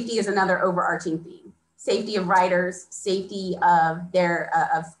 safety is another overarching theme. Safety of riders, safety of their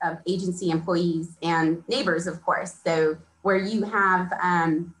of agency employees and neighbors, of course. So where you have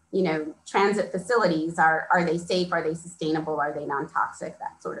transit facilities, are they safe? Are they sustainable? Are they non-toxic?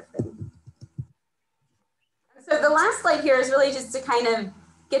 That sort of thing. So the last slide here is really just to kind of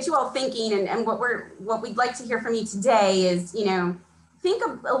get you all thinking, and what we'd like to hear from you today is, think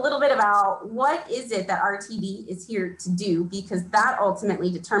a little bit about what is it that RTD is here to do, because that ultimately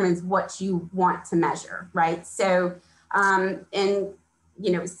determines what you want to measure, right? So,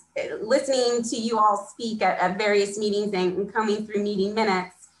 listening to you all speak at various meetings and coming through meeting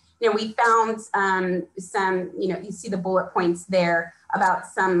minutes, we found some, you see the bullet points there about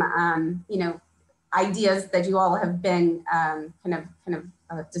some, ideas that you all have been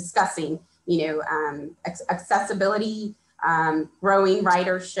discussing, accessibility, growing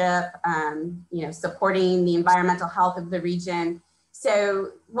ridership, supporting the environmental health of the region.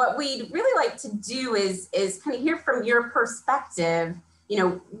 So what we'd really like to do is kind of hear from your perspective,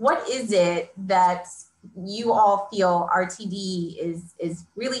 what is it that you all feel RTD is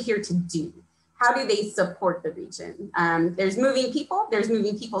really here to do? How do they support the region? There's moving people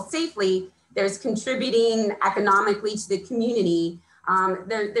safely, there's contributing economically to the community.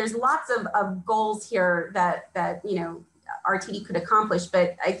 There's lots of goals here that RTD could accomplish,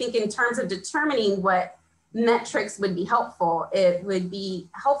 but I think in terms of determining what metrics would be helpful, it would be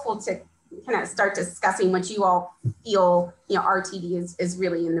helpful to kind of start discussing what you all feel RTD is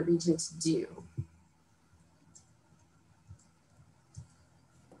really in the region to do.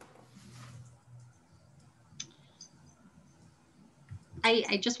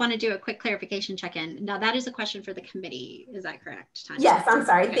 I just want to do a quick clarification check-in. Now, that is a question for the committee. Is that correct, Tanya? Yes, I'm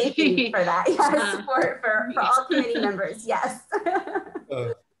sorry. Okay. Thank you for that. Yes, for all committee members. Yes.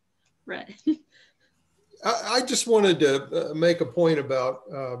 Right. I just wanted to make a point about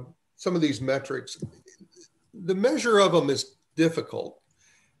some of these metrics. The measure of them is difficult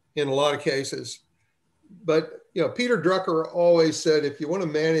in a lot of cases, but Peter Drucker always said, if you want to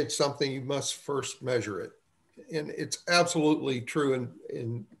manage something, you must first measure it. And it's absolutely true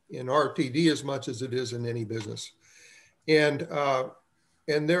in RTD as much as it is in any business. And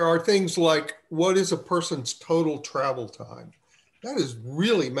there are things like, what is a person's total travel time? That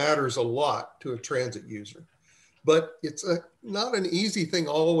really matters a lot to a transit user. But it's not an easy thing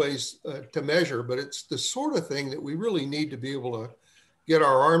always to measure, but it's the sort of thing that we really need to be able to get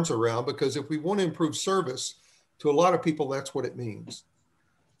our arms around, because if we want to improve service to a lot of people, that's what it means.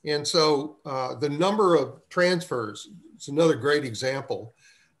 And so the number of transfers is another great example.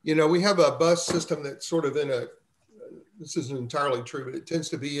 We have a bus system that's sort of this isn't entirely true, but it tends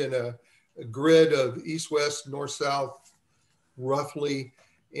to be in a grid of east-west, north-south, roughly.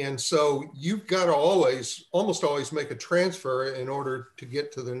 And so you've got to almost always make a transfer in order to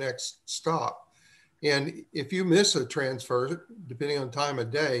get to the next stop. And if you miss a transfer, depending on time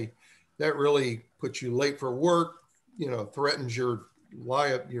of day, that really puts you late for work, threatens your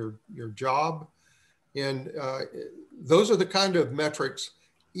job. And those are the kind of metrics,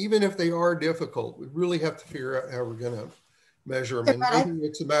 even if they are difficult, we really have to figure out how we're going to measure them. And maybe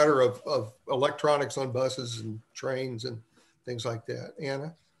it's a matter of electronics on buses and trains and things like that.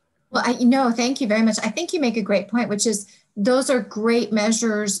 Anna? Well, thank you very much. I think you make a great point, which is those are great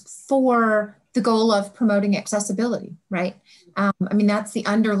measures for the goal of promoting accessibility, right? That's the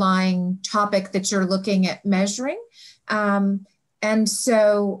underlying topic that you're looking at measuring. And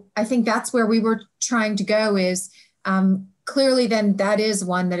so I think that's where we were trying to go is clearly then that is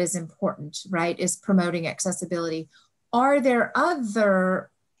one that is important, right? Is promoting accessibility. Are there other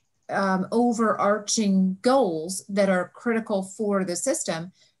overarching goals that are critical for the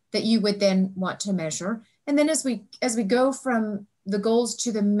system that you would then want to measure. And then as we go from the goals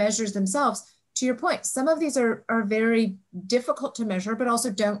to the measures themselves, to your point, some of these are very difficult to measure, but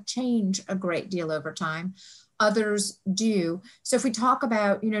also don't change a great deal over time. Others do. So if we talk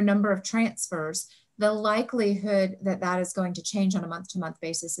about, number of transfers, the likelihood that that is going to change on a month-to-month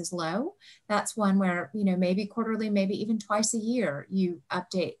basis is low. That's one where, maybe quarterly, maybe even twice a year, you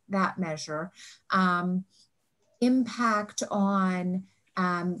update that measure. Impact on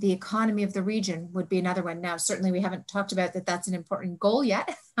the economy of the region would be another one. Now, certainly we haven't talked about that that's an important goal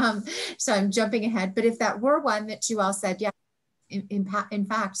yet. So I'm jumping ahead, but if that were one that you all said, yeah, in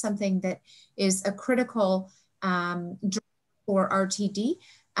fact, something that is a critical for RTD,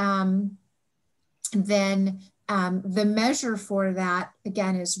 then the measure for that,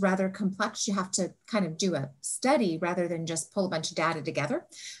 again, is rather complex. You have to kind of do a study rather than just pull a bunch of data together.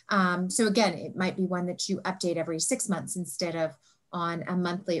 So again, it might be one that you update every 6 months instead of on a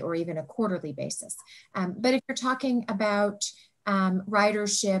monthly or even a quarterly basis. But if you're talking about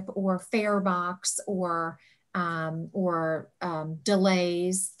ridership or fare box or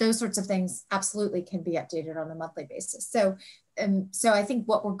delays, those sorts of things absolutely can be updated on a monthly basis. So I think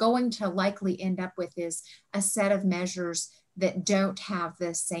what we're going to likely end up with is a set of measures that don't have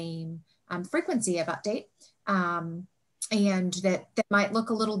the same frequency of update, and that might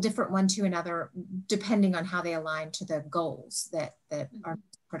look a little different one to another, depending on how they align to the goals that are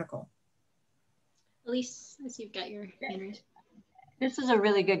critical. Elise, I see you've got your hand raised. This is a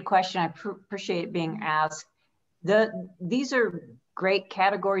really good question. I appreciate it being asked. These are great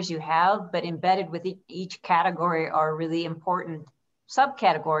categories you have, but embedded with each category are really important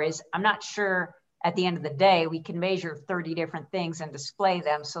subcategories. I'm not sure at the end of the day, we can measure 30 different things and display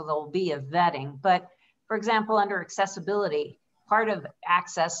them, so there'll be a vetting. But for example, under accessibility, part of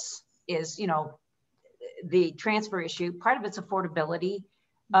access is, the transfer issue, part of it's affordability.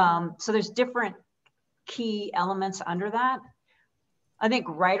 So there's different key elements under that. I think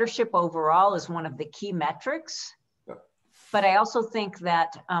ridership overall is one of the key metrics, but I also think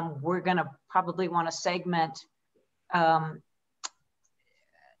that we're gonna probably wanna segment. I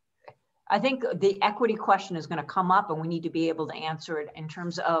think the equity question is gonna come up and we need to be able to answer it in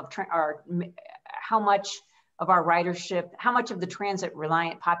terms of how much of our ridership, how much of the transit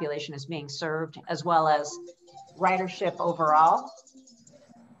reliant population is being served, as well as ridership overall.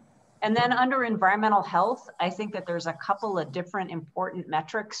 And then under environmental health, I think that there's a couple of different important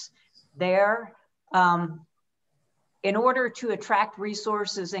metrics there. In order to attract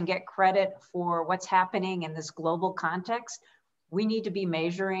resources and get credit for what's happening in this global context, we need to be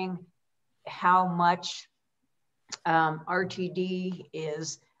measuring how much RTD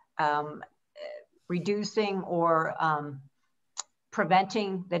is reducing or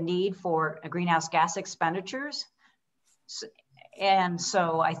preventing the need for greenhouse gas expenditures. And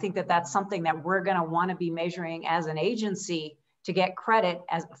so I think that that's something that we're going to want to be measuring as an agency to get credit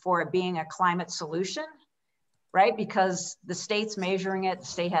for it being a climate solution, right? Because the state's measuring it, the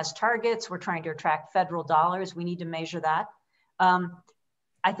state has targets, we're trying to attract federal dollars, we need to measure that.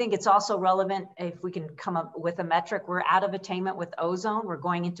 I think it's also relevant if we can come up with a metric. We're out of attainment with ozone, we're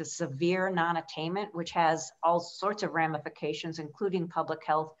going into severe non-attainment, which has all sorts of ramifications, including public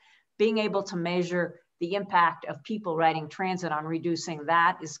health. Being able to measure the impact of people riding transit on reducing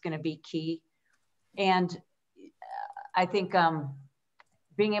that is going to be key. And I think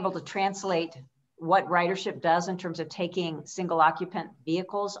being able to translate what ridership does in terms of taking single occupant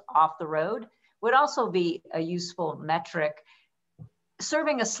vehicles off the road would also be a useful metric,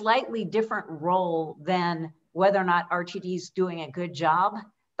 serving a slightly different role than whether or not RTD is doing a good job,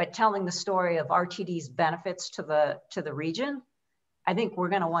 but telling the story of RTD's benefits to the region. I think we're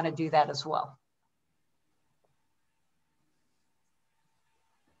going to want to do that as well.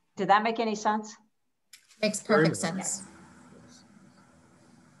 Did that make any sense? Makes perfect sense.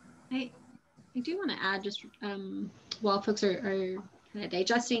 I do want to add, just while folks are kind of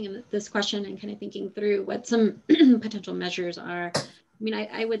digesting this question and kind of thinking through what some potential measures are. I mean,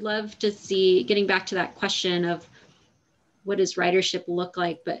 I would love to see, getting back to that question of what does ridership look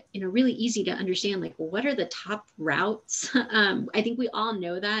like, but really easy to understand, like, what are the top routes? I think we all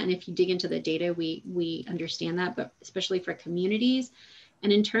know that. And if you dig into the data, we understand that, but especially for communities.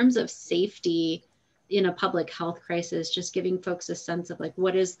 And in terms of safety in a public health crisis, just giving folks a sense of like,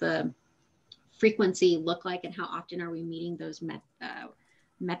 what does the frequency look like and how often are we meeting those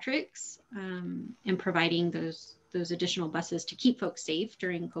metrics and providing those additional buses to keep folks safe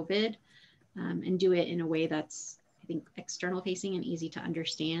during COVID and do it in a way that's, I think, external facing and easy to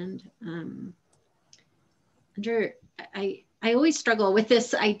understand. I always struggle with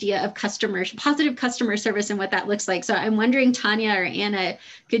this idea of positive customer service and what that looks like. So I'm wondering, Tanya or Anna,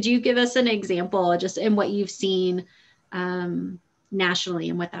 could you give us an example just in what you've seen nationally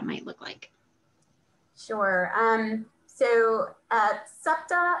and what that might look like? Sure. So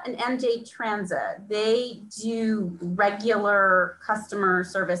SEPTA and MJ Transit, they do regular customer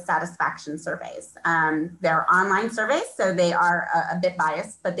service satisfaction surveys. They're online surveys, so they are a bit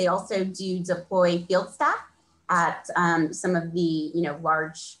biased, but they also do deploy field staff at some of the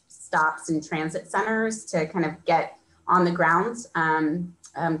large stops and transit centers to kind of get on the ground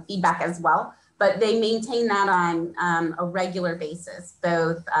feedback as well. But they maintain that on a regular basis,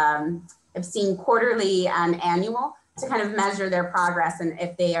 both I've seen quarterly and annual, to kind of measure their progress and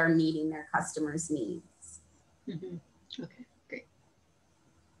if they are meeting their customers' needs. Mm-hmm. Okay, great.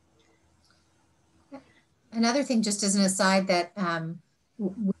 Another thing, just as an aside, that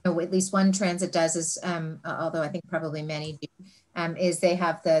at least one transit does is, although I think probably many do, is they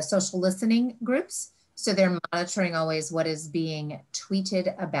have the social listening groups. So they're monitoring always what is being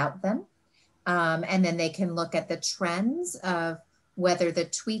tweeted about them. And then they can look at the trends of whether the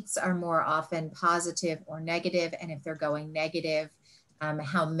tweets are more often positive or negative, and if they're going negative,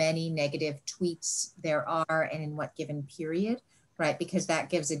 how many negative tweets there are and in what given period, right? Because that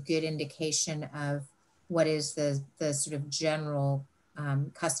gives a good indication of what is the sort of general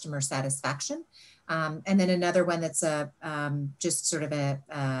customer satisfaction. And then another one that's just sort of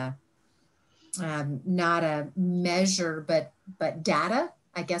a, not a measure, but data,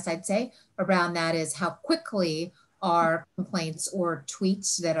 I guess I'd say, around that is how quickly are complaints or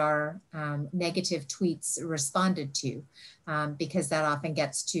tweets that are negative tweets responded to, because that often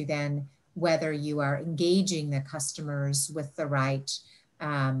gets to then whether you are engaging the customers with the right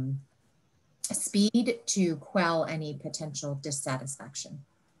speed to quell any potential dissatisfaction.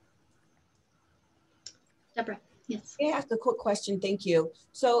 Deborah. Yes. May I ask a quick question? Thank you.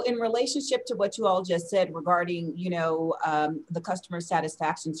 So in relationship to what you all just said regarding, the customer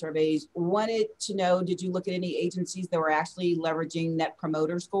satisfaction surveys, wanted to know, did you look at any agencies that were actually leveraging net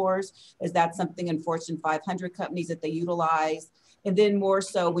promoter scores? Is that something in Fortune 500 companies that they utilize? And then more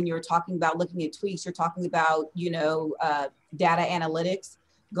so when you're talking about looking at tweets, you're talking about, data analytics,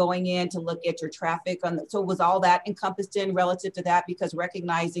 going in to look at your traffic so was all that encompassed in relative to that? Because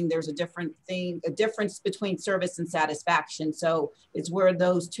recognizing there's a difference between service and satisfaction. So it's where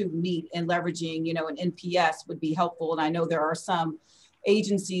those two meet, and leveraging, an NPS would be helpful. And I know there are some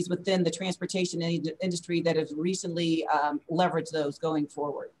agencies within the transportation industry that have recently leveraged those going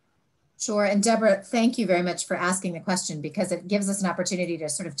forward. Sure. And Deborah, thank you very much for asking the question, because it gives us an opportunity to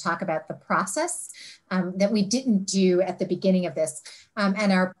sort of talk about the process that we didn't do at the beginning of this.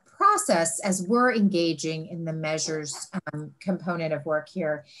 And our process, as we're engaging in the measures component of work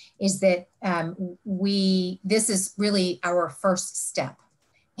here, is that this is really our first step,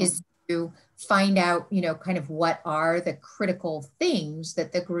 is to find out, kind of what are the critical things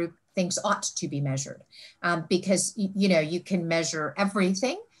that the group thinks ought to be measured. Because, you can measure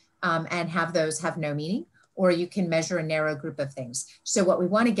everything and have those have no meaning, or you can measure a narrow group of things. So what we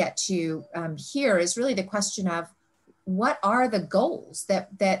want to get to here is really the question of what are the goals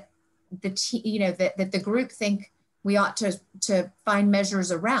that the group think we ought to find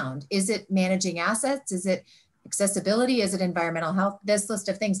measures around. Is it managing assets? Is it accessibility? Is it environmental health? This list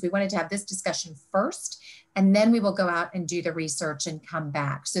of things. We wanted to have this discussion first, and then we will go out and do the research and come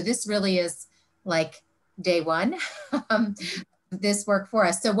back. So this really is like day one. This work for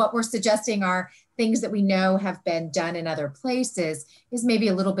us. So what we're suggesting are things that we know have been done in other places, is maybe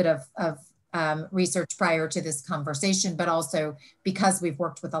a little bit of research prior to this conversation, but also because we've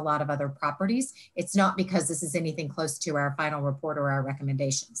worked with a lot of other properties. It's not because this is anything close to our final report or our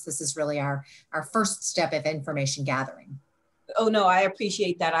recommendations. This is really our first step of information gathering. Oh, no, I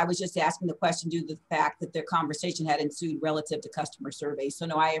appreciate that. I was just asking the question due to the fact that the conversation had ensued relative to customer surveys. So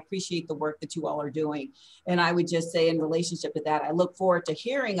no, I appreciate the work that you all are doing. And I would just say in relationship to that, I look forward to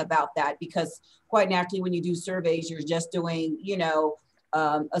hearing about that, because quite naturally, when you do surveys, you're just doing,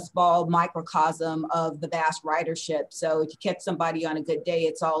 a small microcosm of the vast ridership. So if you catch somebody on a good day,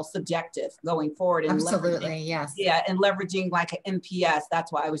 it's all subjective going forward. And absolutely, yes. Yeah, and leveraging like an NPS.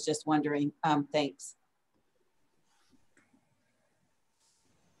 That's why I was just wondering. Thanks.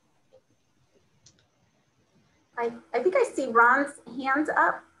 I think I see Ron's hand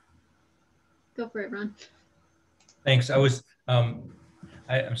up. Go for it, Ron. Thanks.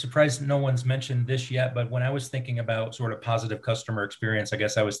 I'm surprised no one's mentioned this yet, but when I was thinking about sort of positive customer experience, I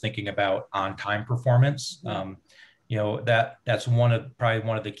guess I was thinking about on-time performance. That's probably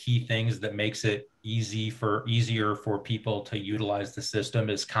one of the key things that makes it easier for people to utilize the system,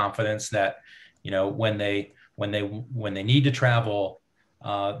 is confidence that, when when they need to travel,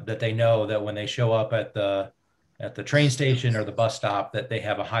 that they know that when they show up at the train station or the bus stop, that they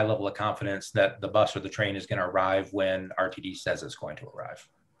have a high level of confidence that the bus or the train is going to arrive when RTD says it's going to arrive.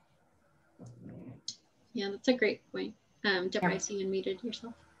 Yeah, that's a great point. Deborah, I see you unmuted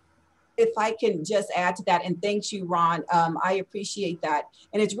yourself. If I can just add to that, and thanks you, Ron, I appreciate that.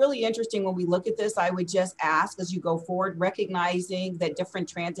 And it's really interesting when we look at this, I would just ask as you go forward, recognizing that different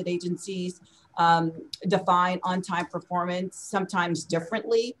transit agencies define on-time performance sometimes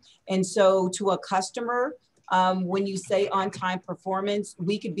differently. And so to a customer, when you say on-time performance,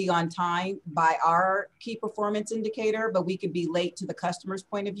 we could be on time by our key performance indicator, but we could be late to the customer's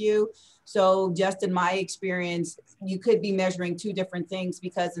point of view. So just in my experience, you could be measuring two different things,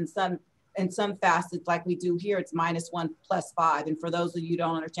 because in some facets, like we do here, it's -1 +5. And for those of you who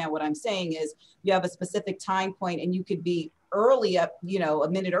don't understand what I'm saying is, you have a specific time point and you could be early up, you know, a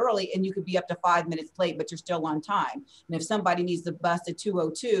minute early, and you could be up to 5 minutes late, but you're still on time. And if somebody needs the bus at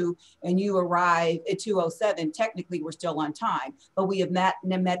 2:02 and you arrive at 2:07, technically we're still on time, but we have met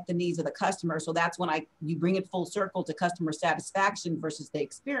the needs of the customer. So that's when you bring it full circle to customer satisfaction versus the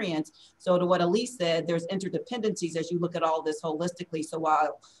experience. So to what Elise said, there's interdependencies as you look at all this holistically. So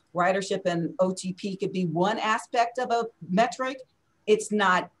while ridership and OTP could be one aspect of a metric, it's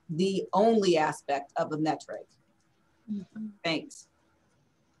not the only aspect of a metric. Mm-hmm. Thanks.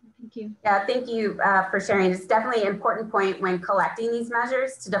 Thank you. Yeah, thank you for sharing. It's definitely an important point when collecting these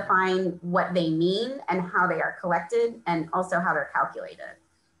measures to define what they mean and how they are collected, and also how they're calculated.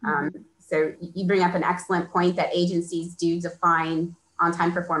 Mm-hmm. So you bring up an excellent point that agencies do define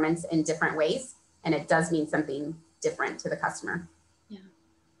on-time performance in different ways, and it does mean something different to the customer.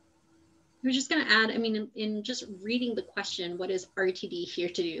 I was just going to add, I mean, in just reading the question, what is RTD here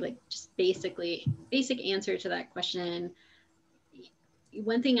to do? Like, just basic answer to that question.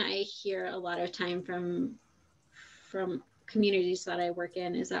 One thing I hear a lot of time from communities that I work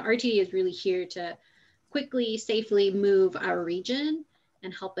in is that RTD is really here to quickly, safely move our region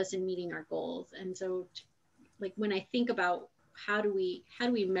and help us in meeting our goals. And so, like, when I think about how do we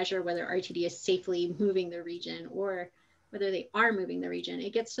measure whether RTD is safely moving the region or whether they are moving the region,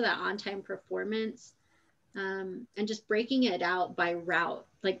 it gets to that on-time performance, and just breaking it out by route,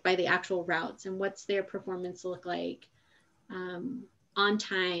 like by the actual routes, and what's their performance look like on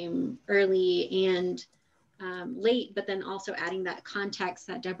time, early, and late, but then also adding that context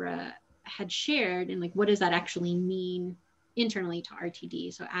that Deborah had shared, and like, what does that actually mean internally to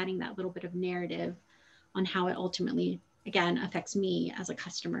RTD? So adding that little bit of narrative on how it ultimately, again, affects me as a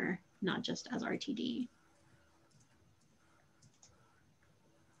customer, not just as RTD.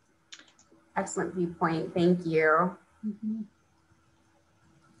 Excellent viewpoint. Thank you. Mm-hmm.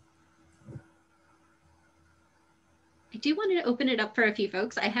 I do want to open it up for a few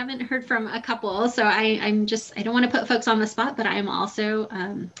folks. I haven't heard from a couple, so I don't want to put folks on the spot, but I'm also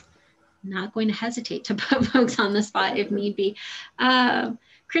not going to hesitate to put folks on the spot if need be.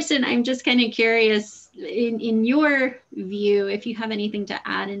 Kristen, I'm just kind of curious, in your view, if you have anything to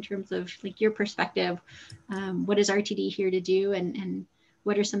add in terms of like your perspective, what is RTD here to do, and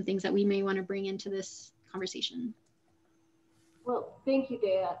what are some things that we may want to bring into this conversation? Well, thank you,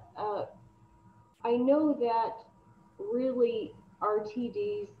 Dea. I know that really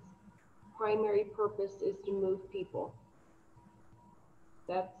RTD's primary purpose is to move people.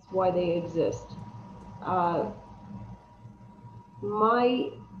 That's why they exist. My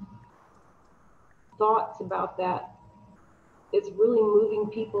thoughts about that is really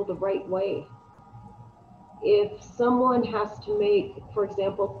moving people the right way. If someone has to make, for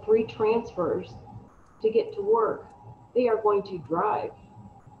example, 3 transfers to get to work, they are going to drive.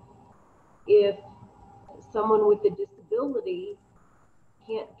 If someone with a disability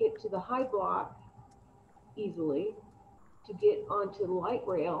can't get to the high block easily to get onto the light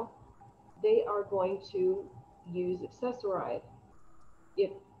rail, they are going to use Access-a-Ride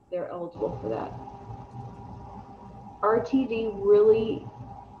if they're eligible for that. RTD really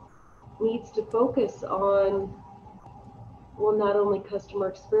needs to focus on, well, not only customer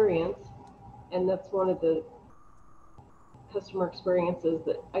experience, and that's one of the customer experiences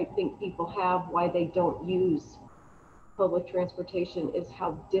that I think people have why they don't use public transportation, is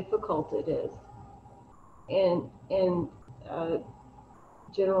how difficult it is. And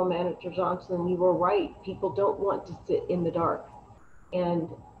General Manager Johnson, you were right. People don't want to sit in the dark and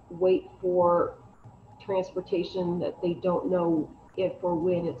wait for transportation that they don't know if or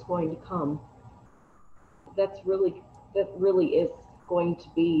when it's going to come. That really is going to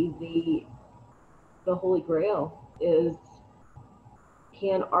be the holy grail, is,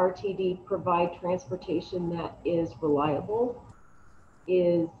 can RTD provide transportation that is reliable,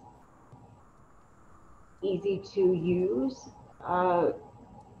 is easy to use.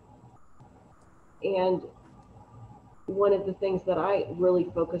 And one of the things that I really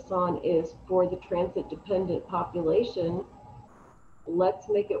focus on is for the transit dependent population, let's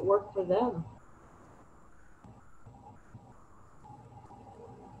make it work for them.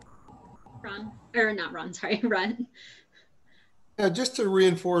 Ron, or not Ron, sorry, Ron. Yeah, just to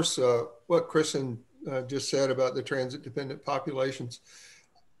reinforce what Kristen just said about the transit dependent populations,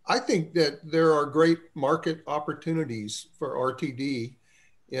 I think that there are great market opportunities for RTD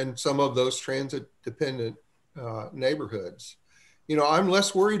in some of those transit dependent neighborhoods. You know, I'm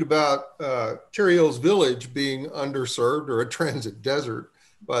less worried about Cherry Hills Village being underserved or a transit desert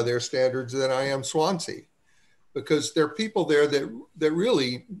by their standards than I am Swansea, because there are people there that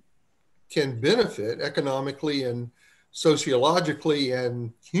really can benefit economically and sociologically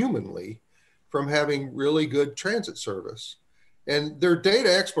and humanly from having really good transit service. And their data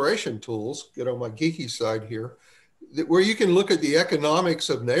exploration tools, get on my geeky side here, where you can look at the economics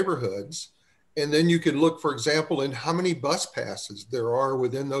of neighborhoods, and then you can look, for example, in how many bus passes there are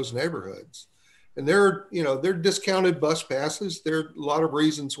within those neighborhoods. And they're discounted bus passes. There are a lot of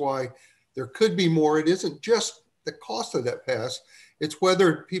reasons why there could be more. It isn't just the cost of that pass, it's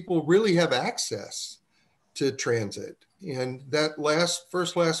whether people really have access to transit. And that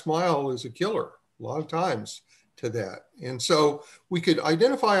first last mile is a killer a lot of times to that. And so we could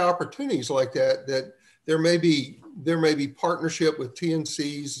identify opportunities like that there may be partnership with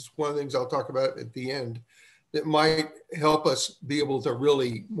TNCs, one of the things I'll talk about at the end, that might help us be able to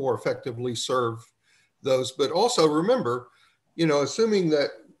really more effectively serve those. But also remember, you know, assuming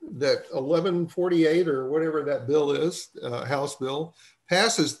that 1148 or whatever that bill is, House bill,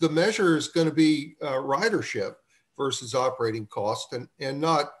 passes, the measure is going to be ridership versus operating cost, and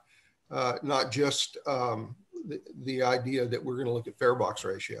not just the idea that we're going to look at fare box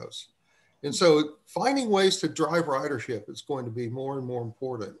ratios. And so finding ways to drive ridership is going to be more and more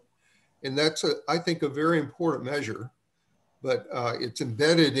important. And that's, I think, a very important measure, but it's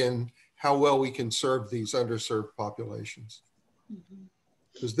embedded in how well we can serve these underserved populations.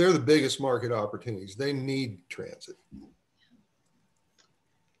 Because they're the biggest market opportunities. They need transit.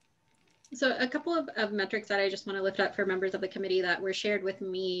 So a couple of metrics that I just want to lift up for members of the committee that were shared with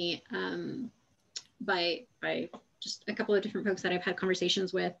me by just a couple of different folks that I've had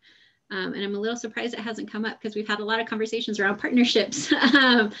conversations with. And I'm a little surprised it hasn't come up because we've had a lot of conversations around partnerships.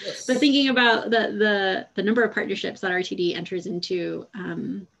 Yes. But thinking about the number of partnerships that RTD enters into,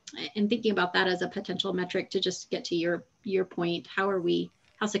 and thinking about that as a potential metric to just get to your point,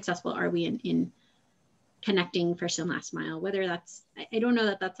 how successful are we in connecting first and last mile? Whether that's, I don't know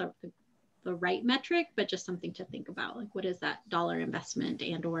that that's the right metric, but just something to think about. Like, what is that dollar investment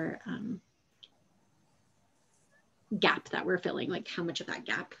and or gap that we're filling? Like, how much of that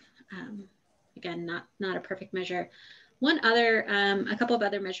gap? Again, not a perfect measure. A couple of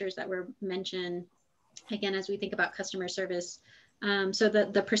other measures that were mentioned, again, as we think about customer service. So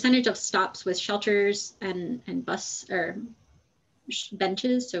the percentage of stops with shelters and bus or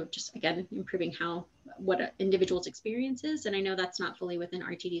benches. So just, again, improving what an individual's experience is. And I know that's not fully within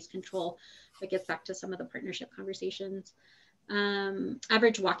RTD's control, but gets back to some of the partnership conversations.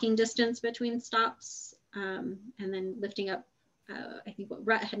 Average walking distance between stops, and then lifting up, I think what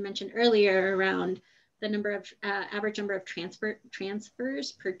Rhett had mentioned earlier around the average number of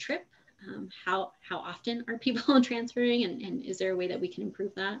transfers per trip. How often are people transferring, and is there a way that we can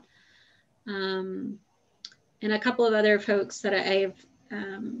improve that? And a couple of other folks that I've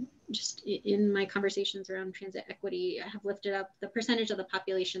just in my conversations around transit equity, I have lifted up the percentage of the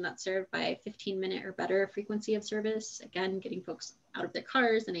population that's served by 15-minute or better frequency of service. Again, getting folks out of their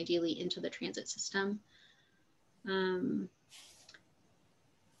cars and ideally into the transit system.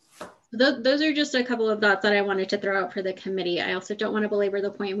 Those are just a couple of thoughts that I wanted to throw out for the committee. I also don't want to belabor the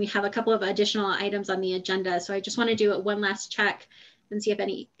point. We have a couple of additional items on the agenda. So I just want to do one last check and see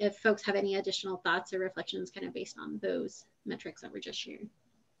if folks have any additional thoughts or reflections kind of based on those metrics that were just shared.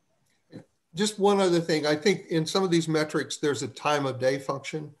 Just one other thing. I think in some of these metrics, there's a time of day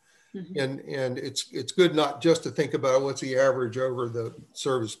function. Mm-hmm. And it's good not just to think about what's the average over the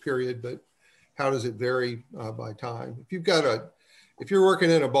service period, but how does it vary by time? If you're working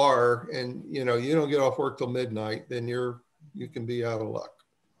in a bar and you don't get off work till midnight, then you can be out of luck.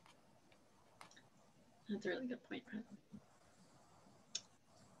 That's a really good point, Brett.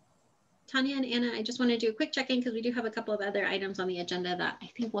 Tanya and Anna, I just want to do a quick check-in because we do have a couple of other items on the agenda that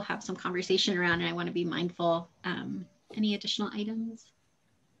I think we'll have some conversation around, and I want to be mindful. Any additional items?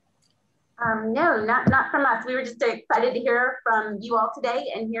 No, not from us. We were just excited to hear from you all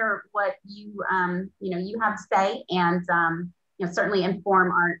today and hear what you you have to say, and certainly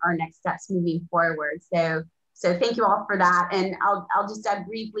inform our next steps moving forward. So thank you all for that. And I'll just add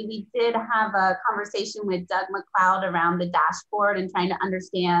briefly, we did have a conversation with Doug McLeod around the dashboard and trying to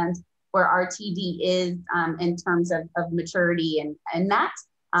understand where RTD is in terms of maturity and that.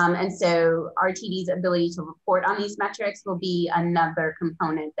 And so RTD's ability to report on these metrics will be another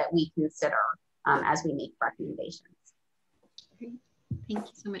component that we consider as we make recommendations. Great. Thank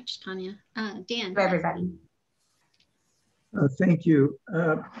you so much, Tanya. Dan. For everybody. Thank you.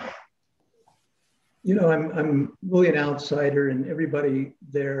 You know, I'm really an outsider, and everybody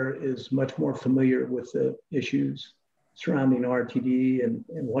there is much more familiar with the issues surrounding RTD and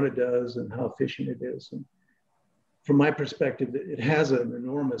what it does and how efficient it is. And from my perspective, it has an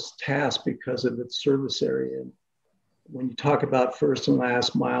enormous task because of its service area. And when you talk about first and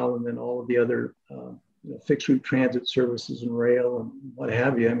last mile, and then all of the other fixed route transit services and rail and what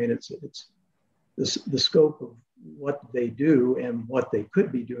have you, I mean, it's the scope of what they do and what they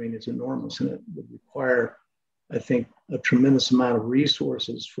could be doing is enormous, and it would require, I think, a tremendous amount of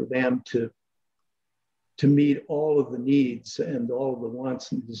resources for them to meet all of the needs and all of the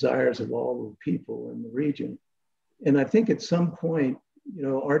wants and desires of all of the people in the region. And I think at some point, you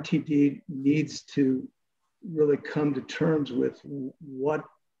know, RTD needs to really come to terms with what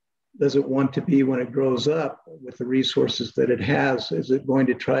does it want to be when it grows up with the resources that it has. Is it going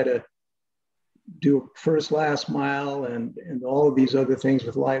to try to do first, last mile and all of these other things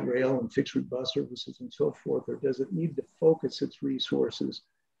with light rail and fixed route bus services and so forth? Or does it need to focus its resources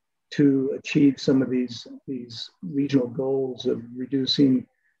to achieve some of these regional goals of reducing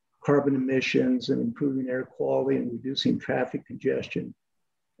carbon emissions and improving air quality and reducing traffic congestion?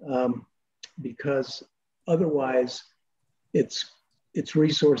 Because otherwise its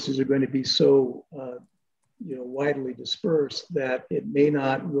resources are going to be so widely dispersed that it may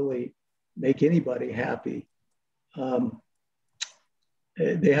not really make anybody happy.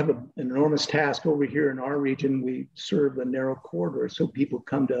 They have an enormous task over here in our region. We serve a narrow corridor, so people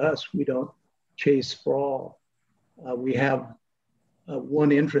come to us. We don't chase sprawl. We have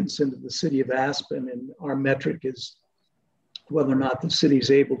one entrance into the city of Aspen, and our metric is whether or not the city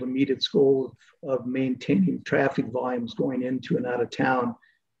is able to meet its goal of maintaining traffic volumes going into and out of town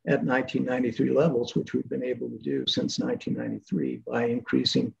at 1993 levels, which we've been able to do since 1993 by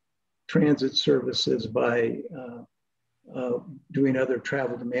increasing transit services, by doing other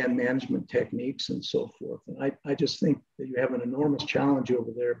travel demand management techniques and so forth. And I just think that you have an enormous challenge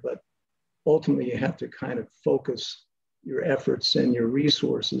over there, but ultimately you have to kind of focus your efforts and your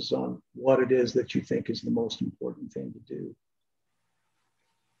resources on what it is that you think is the most important thing to do.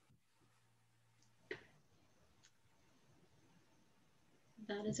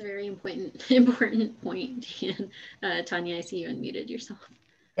 That is a very important point, Dan. Tanya, I see you unmuted yourself.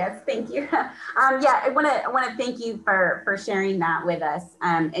 Yes, thank you. Yeah, I want to thank you for sharing that with us.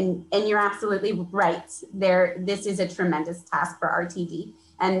 And you're absolutely right. This is a tremendous task for RTD,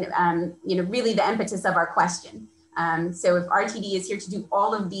 and really the impetus of our question. So if RTD is here to do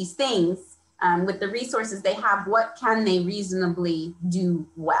all of these things with the resources they have, what can they reasonably do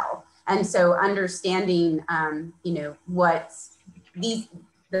well? And so understanding, what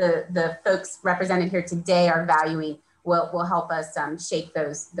the folks represented here today are valuing will help us shape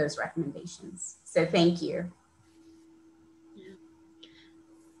those recommendations. So thank you. Yeah.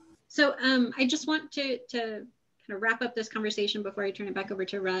 So I just want to kind of wrap up this conversation before I turn it back over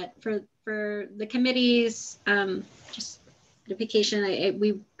to Rut. For the committee's just notification,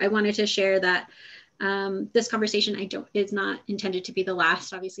 I wanted to share that this conversation is not intended to be the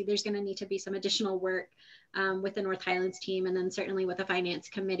last. Obviously, there's going to need to be some additional work with the North Highlands team, and then certainly with the finance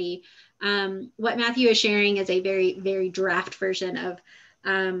committee. What Matthew is sharing is a very, very draft version of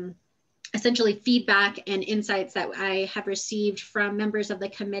essentially feedback and insights that I have received from members of the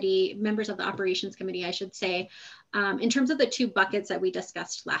committee, members of the operations committee, I should say, in terms of the two buckets that we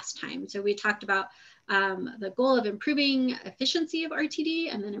discussed last time. So we talked about the goal of improving efficiency of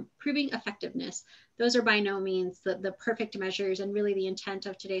RTD and then improving effectiveness. Those are by no means the perfect measures, and really the intent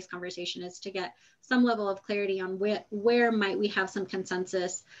of today's conversation is to get some level of clarity on where might we have some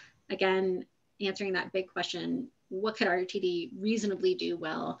consensus. Again, answering that big question, what could RTD reasonably do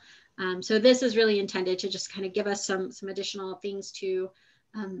well? So this is really intended to just kind of give us some additional things to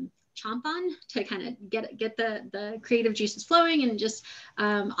chomp on, to kind of get the creative juices flowing, and just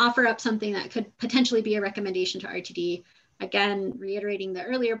offer up something that could potentially be a recommendation to RTD. Again, reiterating the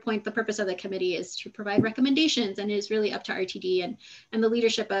earlier point, the purpose of the committee is to provide recommendations, and it is really up to RTD and the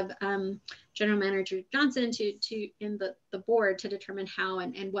leadership of General Manager Johnson in the board to determine how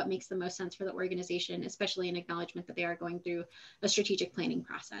and what makes the most sense for the organization, especially in acknowledgement that they are going through a strategic planning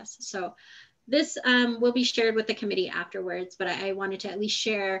process. So this will be shared with the committee afterwards, but I wanted to at least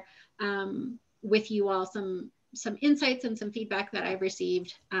share with you all some insights and some feedback that I've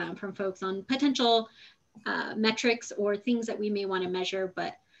received from folks on potential metrics or things that we may want to measure,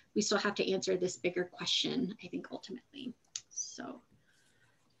 but we still have to answer this bigger question, I think, ultimately. So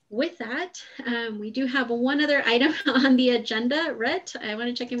with that, we do have one other item on the agenda. Rhett, I want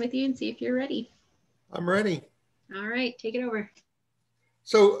to check in with you and see if you're ready. I'm ready. All right, take it over.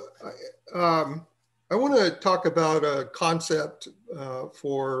 So I want to talk about a concept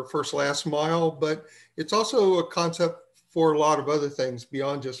for first last mile, but it's also a concept for a lot of other things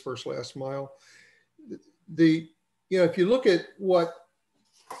beyond just first last mile. If you look at what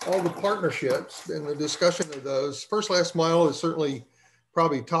all the partnerships and the discussion of those, first last mile is certainly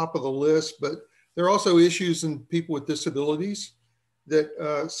probably top of the list, but there are also issues in people with disabilities that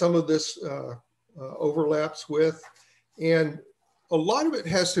some of this overlaps with. And a lot of it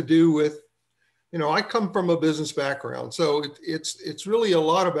has to do with, I come from a business background, so it's really a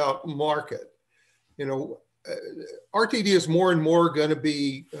lot about market. RTD is more and more going to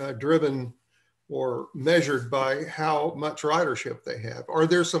be driven or measured by how much ridership they have. Are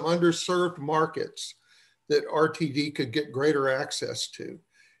there some underserved markets that RTD could get greater access to?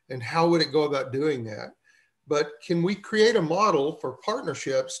 And how would it go about doing that? But can we create a model for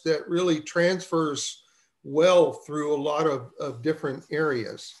partnerships that really transfers well through a lot of different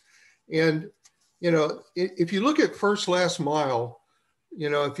areas? And, if you look at first last mile,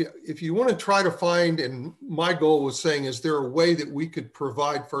 if you want to try to find, and my goal was saying, is there a way that we could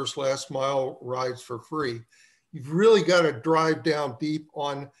provide first last mile rides for free? You've really got to drive down deep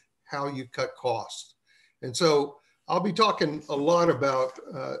on how you cut costs. And so I'll be talking a lot about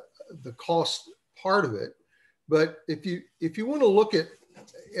the cost part of it. But if you want to look at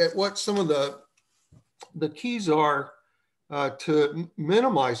what some of the keys are to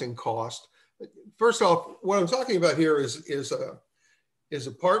minimizing cost, first off, what I'm talking about here is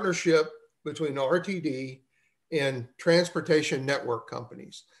a partnership between RTD and transportation network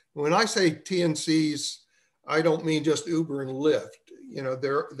companies. When I say TNCs, I don't mean just Uber and Lyft.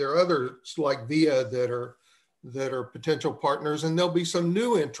 There are others like Via that are potential partners, and there'll be some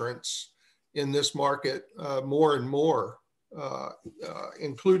new entrants in this market more and more,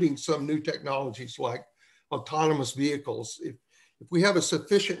 including some new technologies like autonomous vehicles. If we have a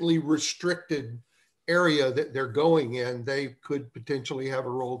sufficiently restricted area that they're going in, they could potentially have a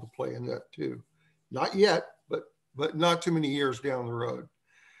role to play in that too. Not yet, but not too many years down the road.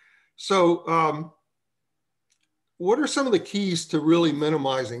 So what are some of the keys to really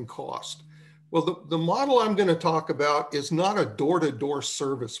minimizing cost? Well, the model I'm going to talk about is not a door-to-door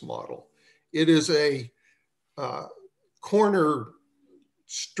service model. It is a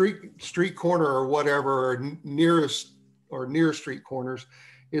street corner or whatever, or near street corners.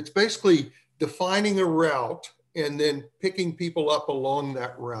 It's basically defining a route and then picking people up along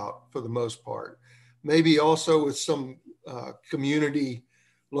that route for the most part. Maybe also with some community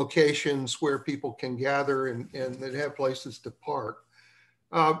locations where people can gather and that have places to park.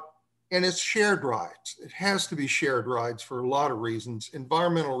 And it's shared rides. It has to be shared rides for a lot of reasons.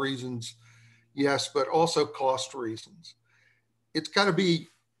 Environmental reasons, yes, but also cost reasons. It's got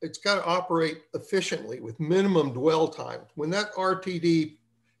to operate efficiently with minimum dwell time. When that RTD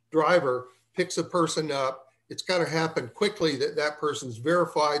driver picks a person up, it's got to happen quickly, that person's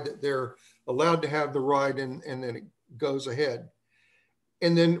verified that they're allowed to have the ride, and then it goes ahead.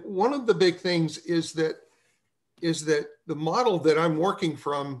 And then one of the big things is that the model that I'm working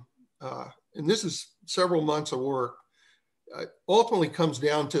from, and this is several months of work, ultimately comes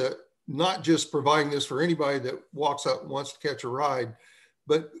down to not just providing this for anybody that walks up and wants to catch a ride,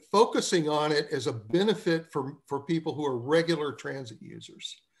 but focusing on it as a benefit for people who are regular transit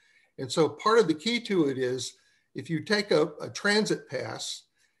users. And so part of the key to it is, if you take a transit pass,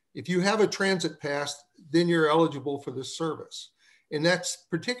 if you have a transit pass, then you're eligible for this service. And that's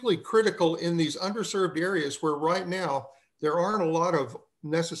particularly critical in these underserved areas where right now there aren't a lot of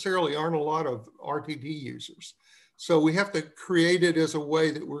RTD users. So we have to create it as a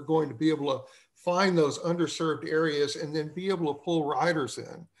way that we're going to be able to find those underserved areas and then be able to pull riders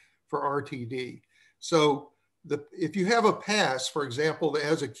in for RTD. So if you have a pass, for example, that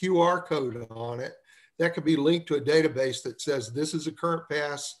has a QR code on it, that could be linked to a database that says this is a current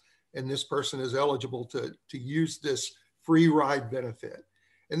pass and this person is eligible to use this free ride benefit.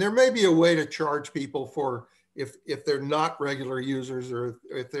 And there may be a way to charge people for if they're not regular users or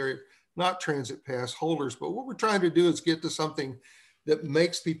if they're not transit pass holders. But what we're trying to do is get to something that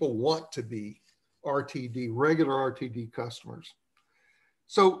makes people want to be regular RTD customers.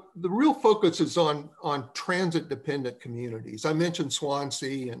 So the real focus is on transit dependent communities. I mentioned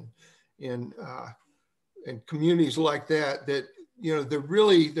Swansea and communities like that, that, you know,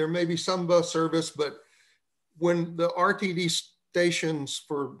 there may be some bus service, but when the RTD stations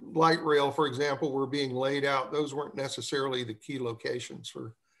for light rail, for example, were being laid out, those weren't necessarily the key locations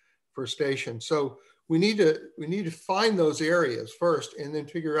for stations. So we need to find those areas first, and then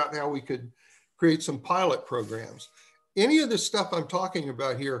figure out how we could create some pilot programs. Any of the stuff I'm talking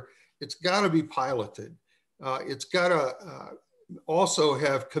about here, it's got to be piloted. It's got to also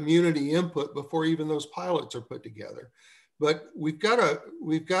have community input before even those pilots are put together. But we've got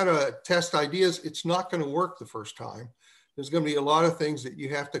to test ideas. It's not going to work the first time. There's going to be a lot of things that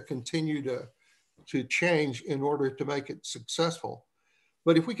you have to continue to change in order to make it successful.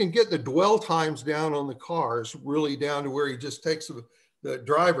 But if we can get the dwell times down on the cars, really down to where he just takes the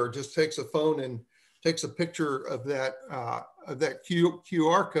driver just takes a phone and takes a picture of that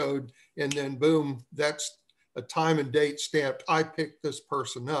QR code, and then boom, that's a time and date stamped, I picked this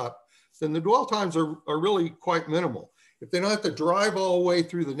person up, then the dwell times are really quite minimal. If they don't have to drive all the way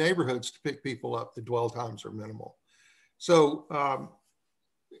through the neighborhoods to pick people up, the dwell times are minimal. So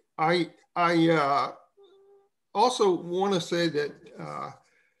I also want to say that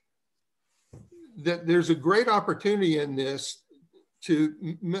that there's a great opportunity in this to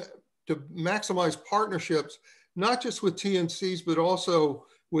maximize partnerships, not just with TNCs, but also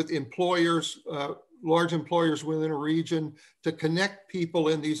with employers, large employers within a region, to connect people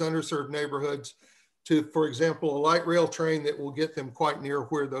in these underserved neighborhoods to, for example, a light rail train that will get them quite near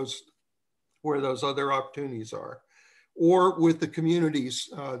where those other opportunities are, or with the communities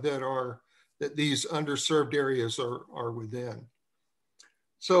that these underserved areas are within.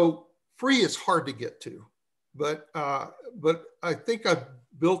 So free is hard to get to, but I think I've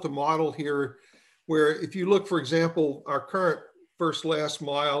built a model here where if you look, for example, our current first last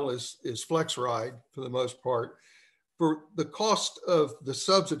mile is FlexRide for the most part. For the cost of the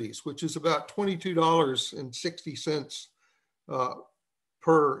subsidies, which is about $22.60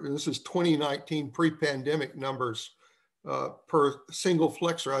 per, this is 2019 pre-pandemic numbers, per single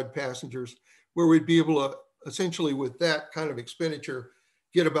FlexRide passengers, where we'd be able to essentially, with that kind of expenditure,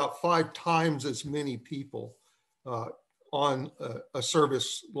 get about 5 times as many people on a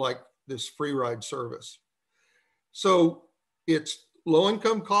service like this free ride service. So it's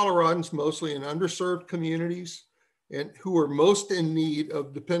low-income Coloradans, mostly in underserved communities, and who are most in need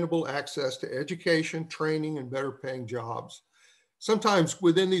of dependable access to education, training, and better paying jobs. Sometimes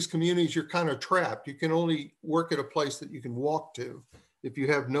within these communities, you're kind of trapped. You can only work at a place that you can walk to if you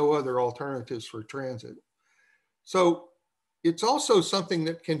have no other alternatives for transit. So it's also something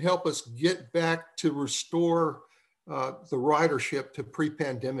that can help us get back to restore the ridership to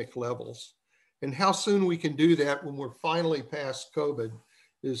pre-pandemic levels. And how soon we can do that when we're finally past COVID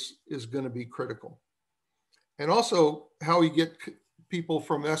is going to be critical. And also how we get people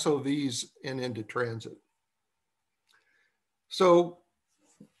from SOVs and into transit. So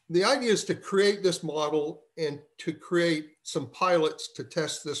the idea is to create this model and to create some pilots to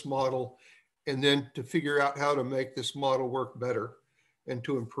test this model, and then to figure out how to make this model work better and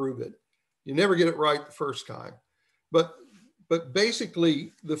to improve it. You never get it right the first time, but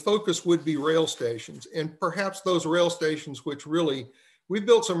basically the focus would be rail stations, and perhaps those rail stations which really, we've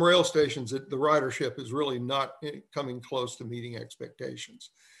built some rail stations that the ridership is really not coming close to meeting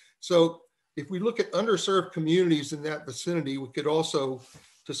expectations. So if we look at underserved communities in that vicinity, we could also,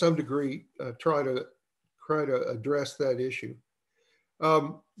 to some degree, try to address that issue.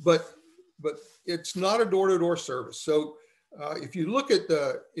 But it's not a door-to-door service. So if you look at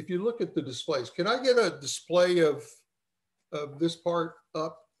the displays, can I get a display of this part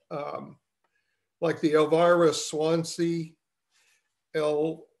up? Like the Elvira Swansea,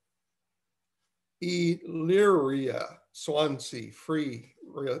 Elyria Swansea free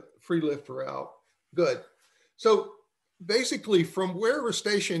lift route. Good. So basically from where the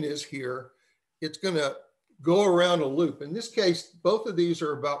station is here, it's going to go around a loop. In this case, both of these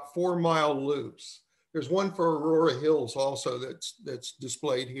are about 4-mile loops. There's one for Aurora Hills also that's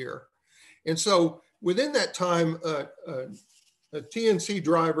displayed here. And so within that time, a TNC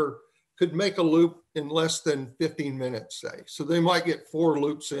driver could make a loop in less than 15 minutes, say. So they might get 4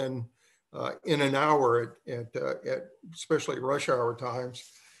 loops in an hour at especially at rush hour times.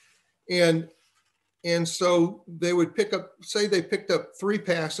 And so they would pick up, say they picked up 3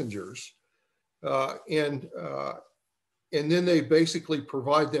 passengers, and then they basically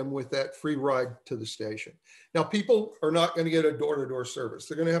provide them with that free ride to the station. Now, people are not going to get a door-to-door service.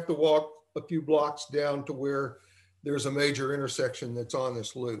 They're going to have to walk a few blocks down to where there's a major intersection that's on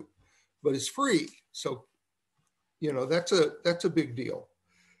this loop, but it's free. So, you know, that's a big deal.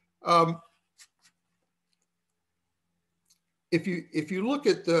 if you look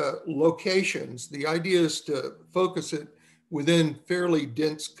at the locations, the idea is to focus it within fairly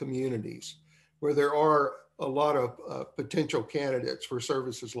dense communities where there are a lot of potential candidates for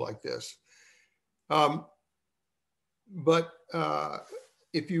services like this. But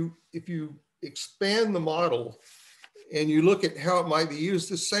if you expand the model and you look at how it might be used,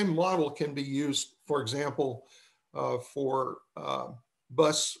 the same model can be used, for example, for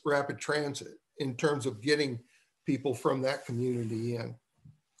bus rapid transit in terms of getting people from that community in.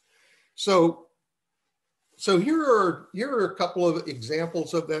 So here are a couple of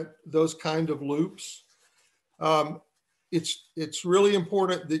examples of those kind of loops. It's really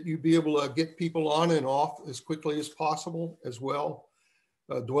important that you be able to get people on and off as quickly as possible as well.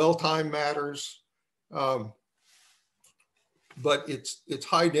 Dwell time matters, but it's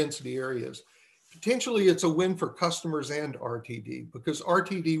high density areas. Potentially it's a win for customers and RTD, because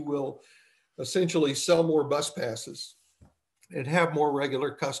RTD will essentially sell more bus passes and have more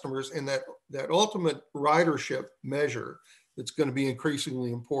regular customers, and that ultimate ridership measure that's going to be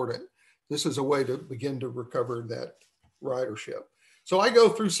increasingly important. This is a way to begin to recover that ridership. So I go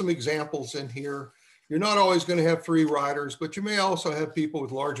through some examples in here. You're not always going to have 3 riders, but you may also have people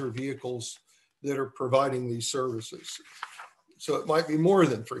with larger vehicles that are providing these services. So it might be more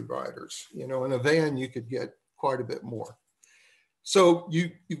than 3 riders. You know, in a van, you could get quite a bit more. So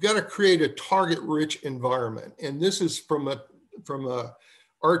you've got to create a target-rich environment. And this is from a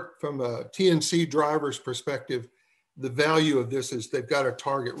TNC driver's perspective. The value of this is they've got a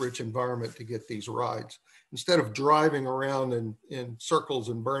target-rich environment to get these rides. Instead of driving around in circles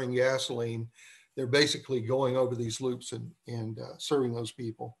and burning gasoline, they're basically going over these loops and serving those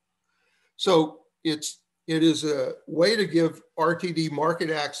people. So it is a way to give RTD market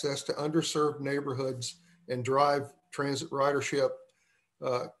access to underserved neighborhoods and drive transit ridership.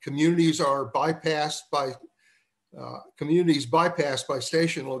 Communities bypassed by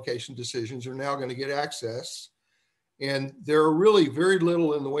station location decisions are now going to get access. And there are really very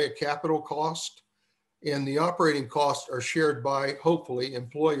little in the way of capital cost, and the operating costs are shared by, hopefully,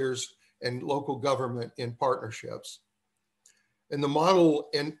 employers and local government in partnerships. And the model,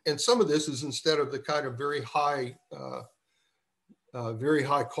 and some of this is instead of the kind of very high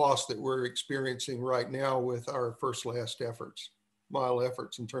cost that we're experiencing right now with our first last mile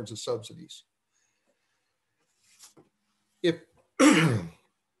efforts in terms of subsidies.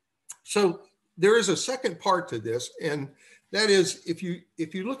 So there is a second part to this, and that is if you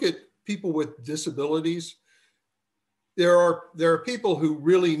look at people with disabilities, there are people who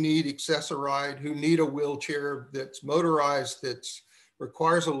really need accessoride, who need a wheelchair that's motorized, that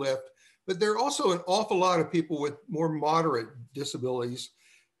requires a lift. But there are also an awful lot of people with more moderate disabilities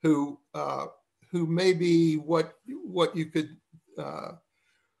who may be what you could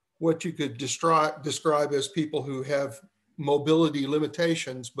describe as people who have mobility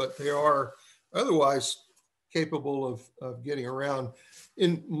limitations, but they are otherwise capable of getting around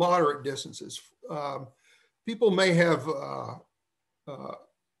in moderate distances. People may have,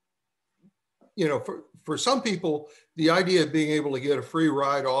 you know, for some people, the idea of being able to get a free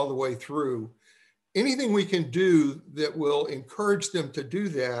ride all the way through, anything we can do that will encourage them to do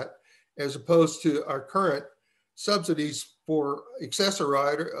that, as opposed to our current subsidies for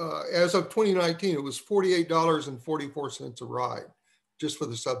accessoride. As of 2019, it was $48.44 a ride, just for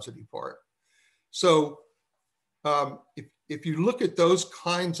the subsidy part. So if you look at those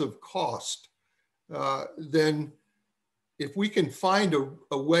kinds of costs, then if we can find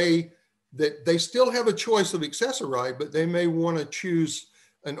a way that they still have a choice of accessoride, but they may want to choose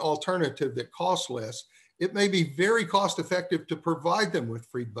an alternative that costs less, it may be very cost effective to provide them with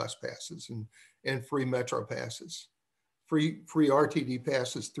free bus passes and free metro passes, free RTD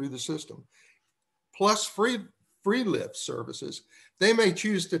passes through the system, plus free lift services. They may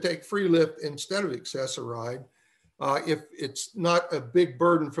choose to take free lift instead of accessoride if it's not a big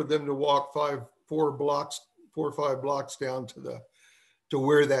burden for them to walk 4 or 5 blocks down to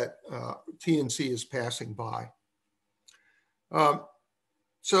where that TNC is passing by.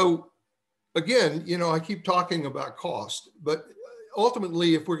 So again, you know, I keep talking about cost, but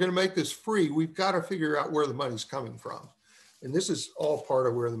ultimately, if we're going to make this free, we've got to figure out where the money's coming from. And this is all part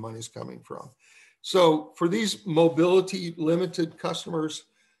of where the money's coming from. So for these mobility limited customers,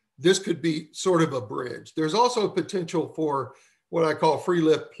 this could be sort of a bridge. There's also potential for what I call Free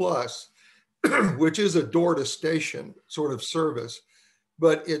Lift Plus, which is a door to station sort of service,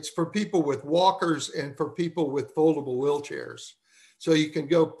 but it's for people with walkers and for people with foldable wheelchairs. So you can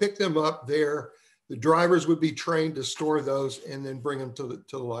go pick them up there. The drivers would be trained to store those and then bring them to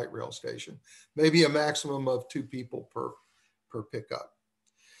the light rail station. Maybe a maximum of 2 people per pickup.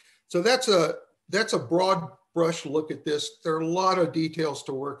 So that's a broad brush look at this. There are a lot of details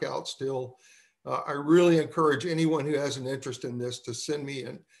to work out still. I really encourage anyone who has an interest in this to send me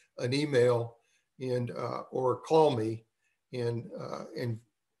an email and or call me and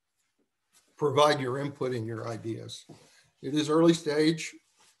provide your input and your ideas. It is early stage.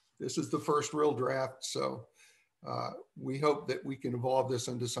 This is the first real draft, so we hope that we can evolve this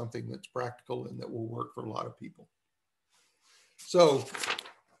into something that's practical and that will work for a lot of people. So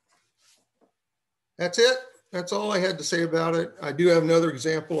that's it. That's all I had to say about it. I do have another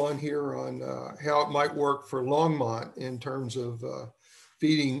example on here on how it might work for Longmont in terms of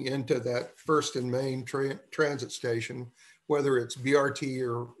feeding into that First and Main transit station, whether it's BRT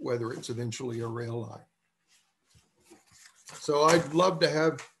or whether it's eventually a rail line. So I'd love to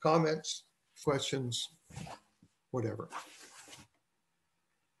have comments, questions, whatever.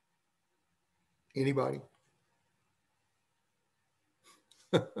 Anybody?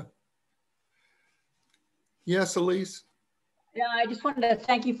 Yes, Elise? Yeah, I just wanted to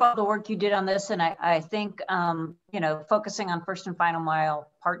thank you for all the work you did on this. And I think, you know, focusing on first and final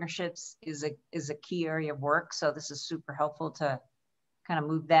mile partnerships is a key area of work. So this is super helpful to kind of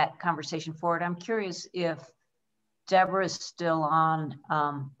move that conversation forward. I'm curious if Deborah is still on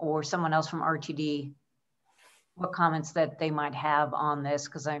or someone else from RTD, what comments that they might have on this,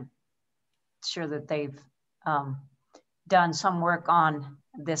 because I'm sure that they've done some work on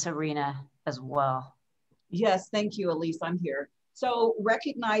this arena as well. Yes, thank you, Elise. I'm here. So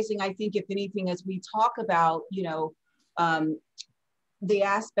recognizing, I think, if anything, as we talk about, you know, the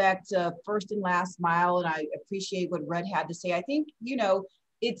aspect of first and last mile, and I appreciate what Red had to say. I think, you know,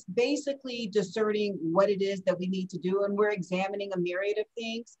 it's basically discerning what it is that we need to do, and we're examining a myriad of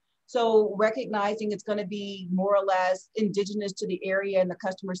things. So recognizing it's going to be more or less indigenous to the area and the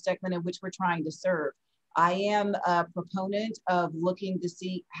customer segment in which we're trying to serve. I am a proponent of looking to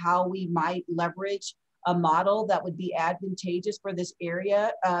see how we might leverage a model that would be advantageous for this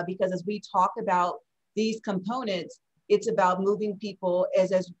area, because as we talk about these components, it's about moving people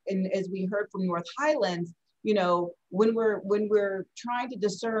as we heard from North Highlands, you know, when we're trying to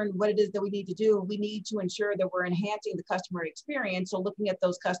discern what it is that we need to do, we need to ensure that we're enhancing the customer experience. So looking at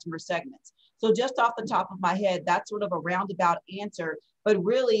those customer segments. So just off the top of my head, that's sort of a roundabout answer, but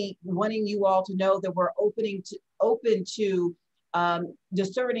really wanting you all to know that we're open to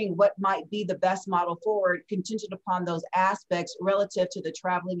discerning what might be the best model forward, contingent upon those aspects relative to the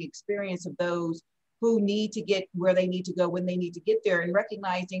traveling experience of those who need to get where they need to go when they need to get there, and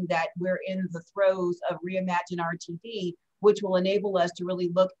recognizing that we're in the throes of Reimagine RTD, which will enable us to really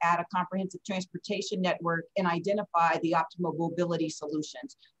look at a comprehensive transportation network and identify the optimal mobility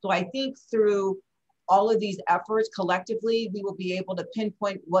solutions. So I think through all of these efforts collectively, we will be able to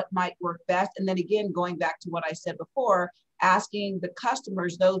pinpoint what might work best. And then again, going back to what I said before, asking the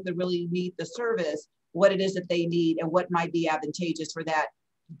customers, those that really need the service, what it is that they need and what might be advantageous for that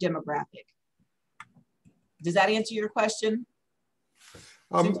demographic. Does that answer your question?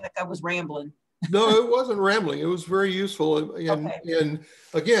 Seems like I was rambling. No, it wasn't rambling. It was very useful. And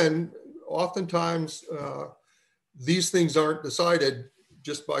again, oftentimes these things aren't decided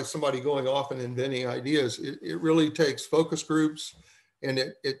just by somebody going off and inventing ideas. It really takes focus groups, and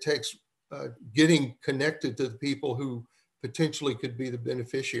it takes getting connected to the people who potentially could be the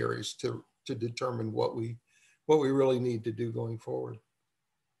beneficiaries to determine what we really need to do going forward.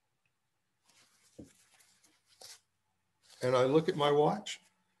 And I look at my watch,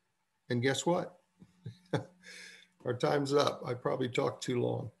 and guess what? Our time's up. I probably talked too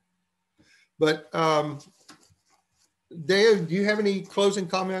long. But Dave, do you have any closing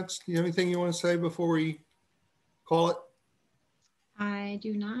comments? Do you have anything you want to say before we call it? I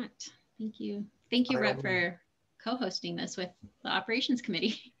do not. Thank you. Thank you, Rep, for co-hosting this with the Operations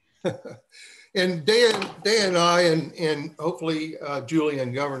Committee. And Dan and I, and hopefully Julie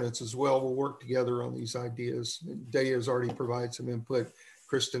and governance as well, will work together on these ideas. Daya has already provided some input.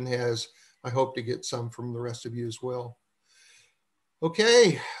 Kristen has. I hope to get some from the rest of you as well.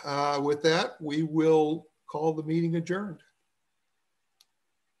 Okay, with that, we will call the meeting adjourned.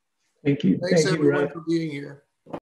 Thank you. Thanks Thank you, everyone Rep. for being here.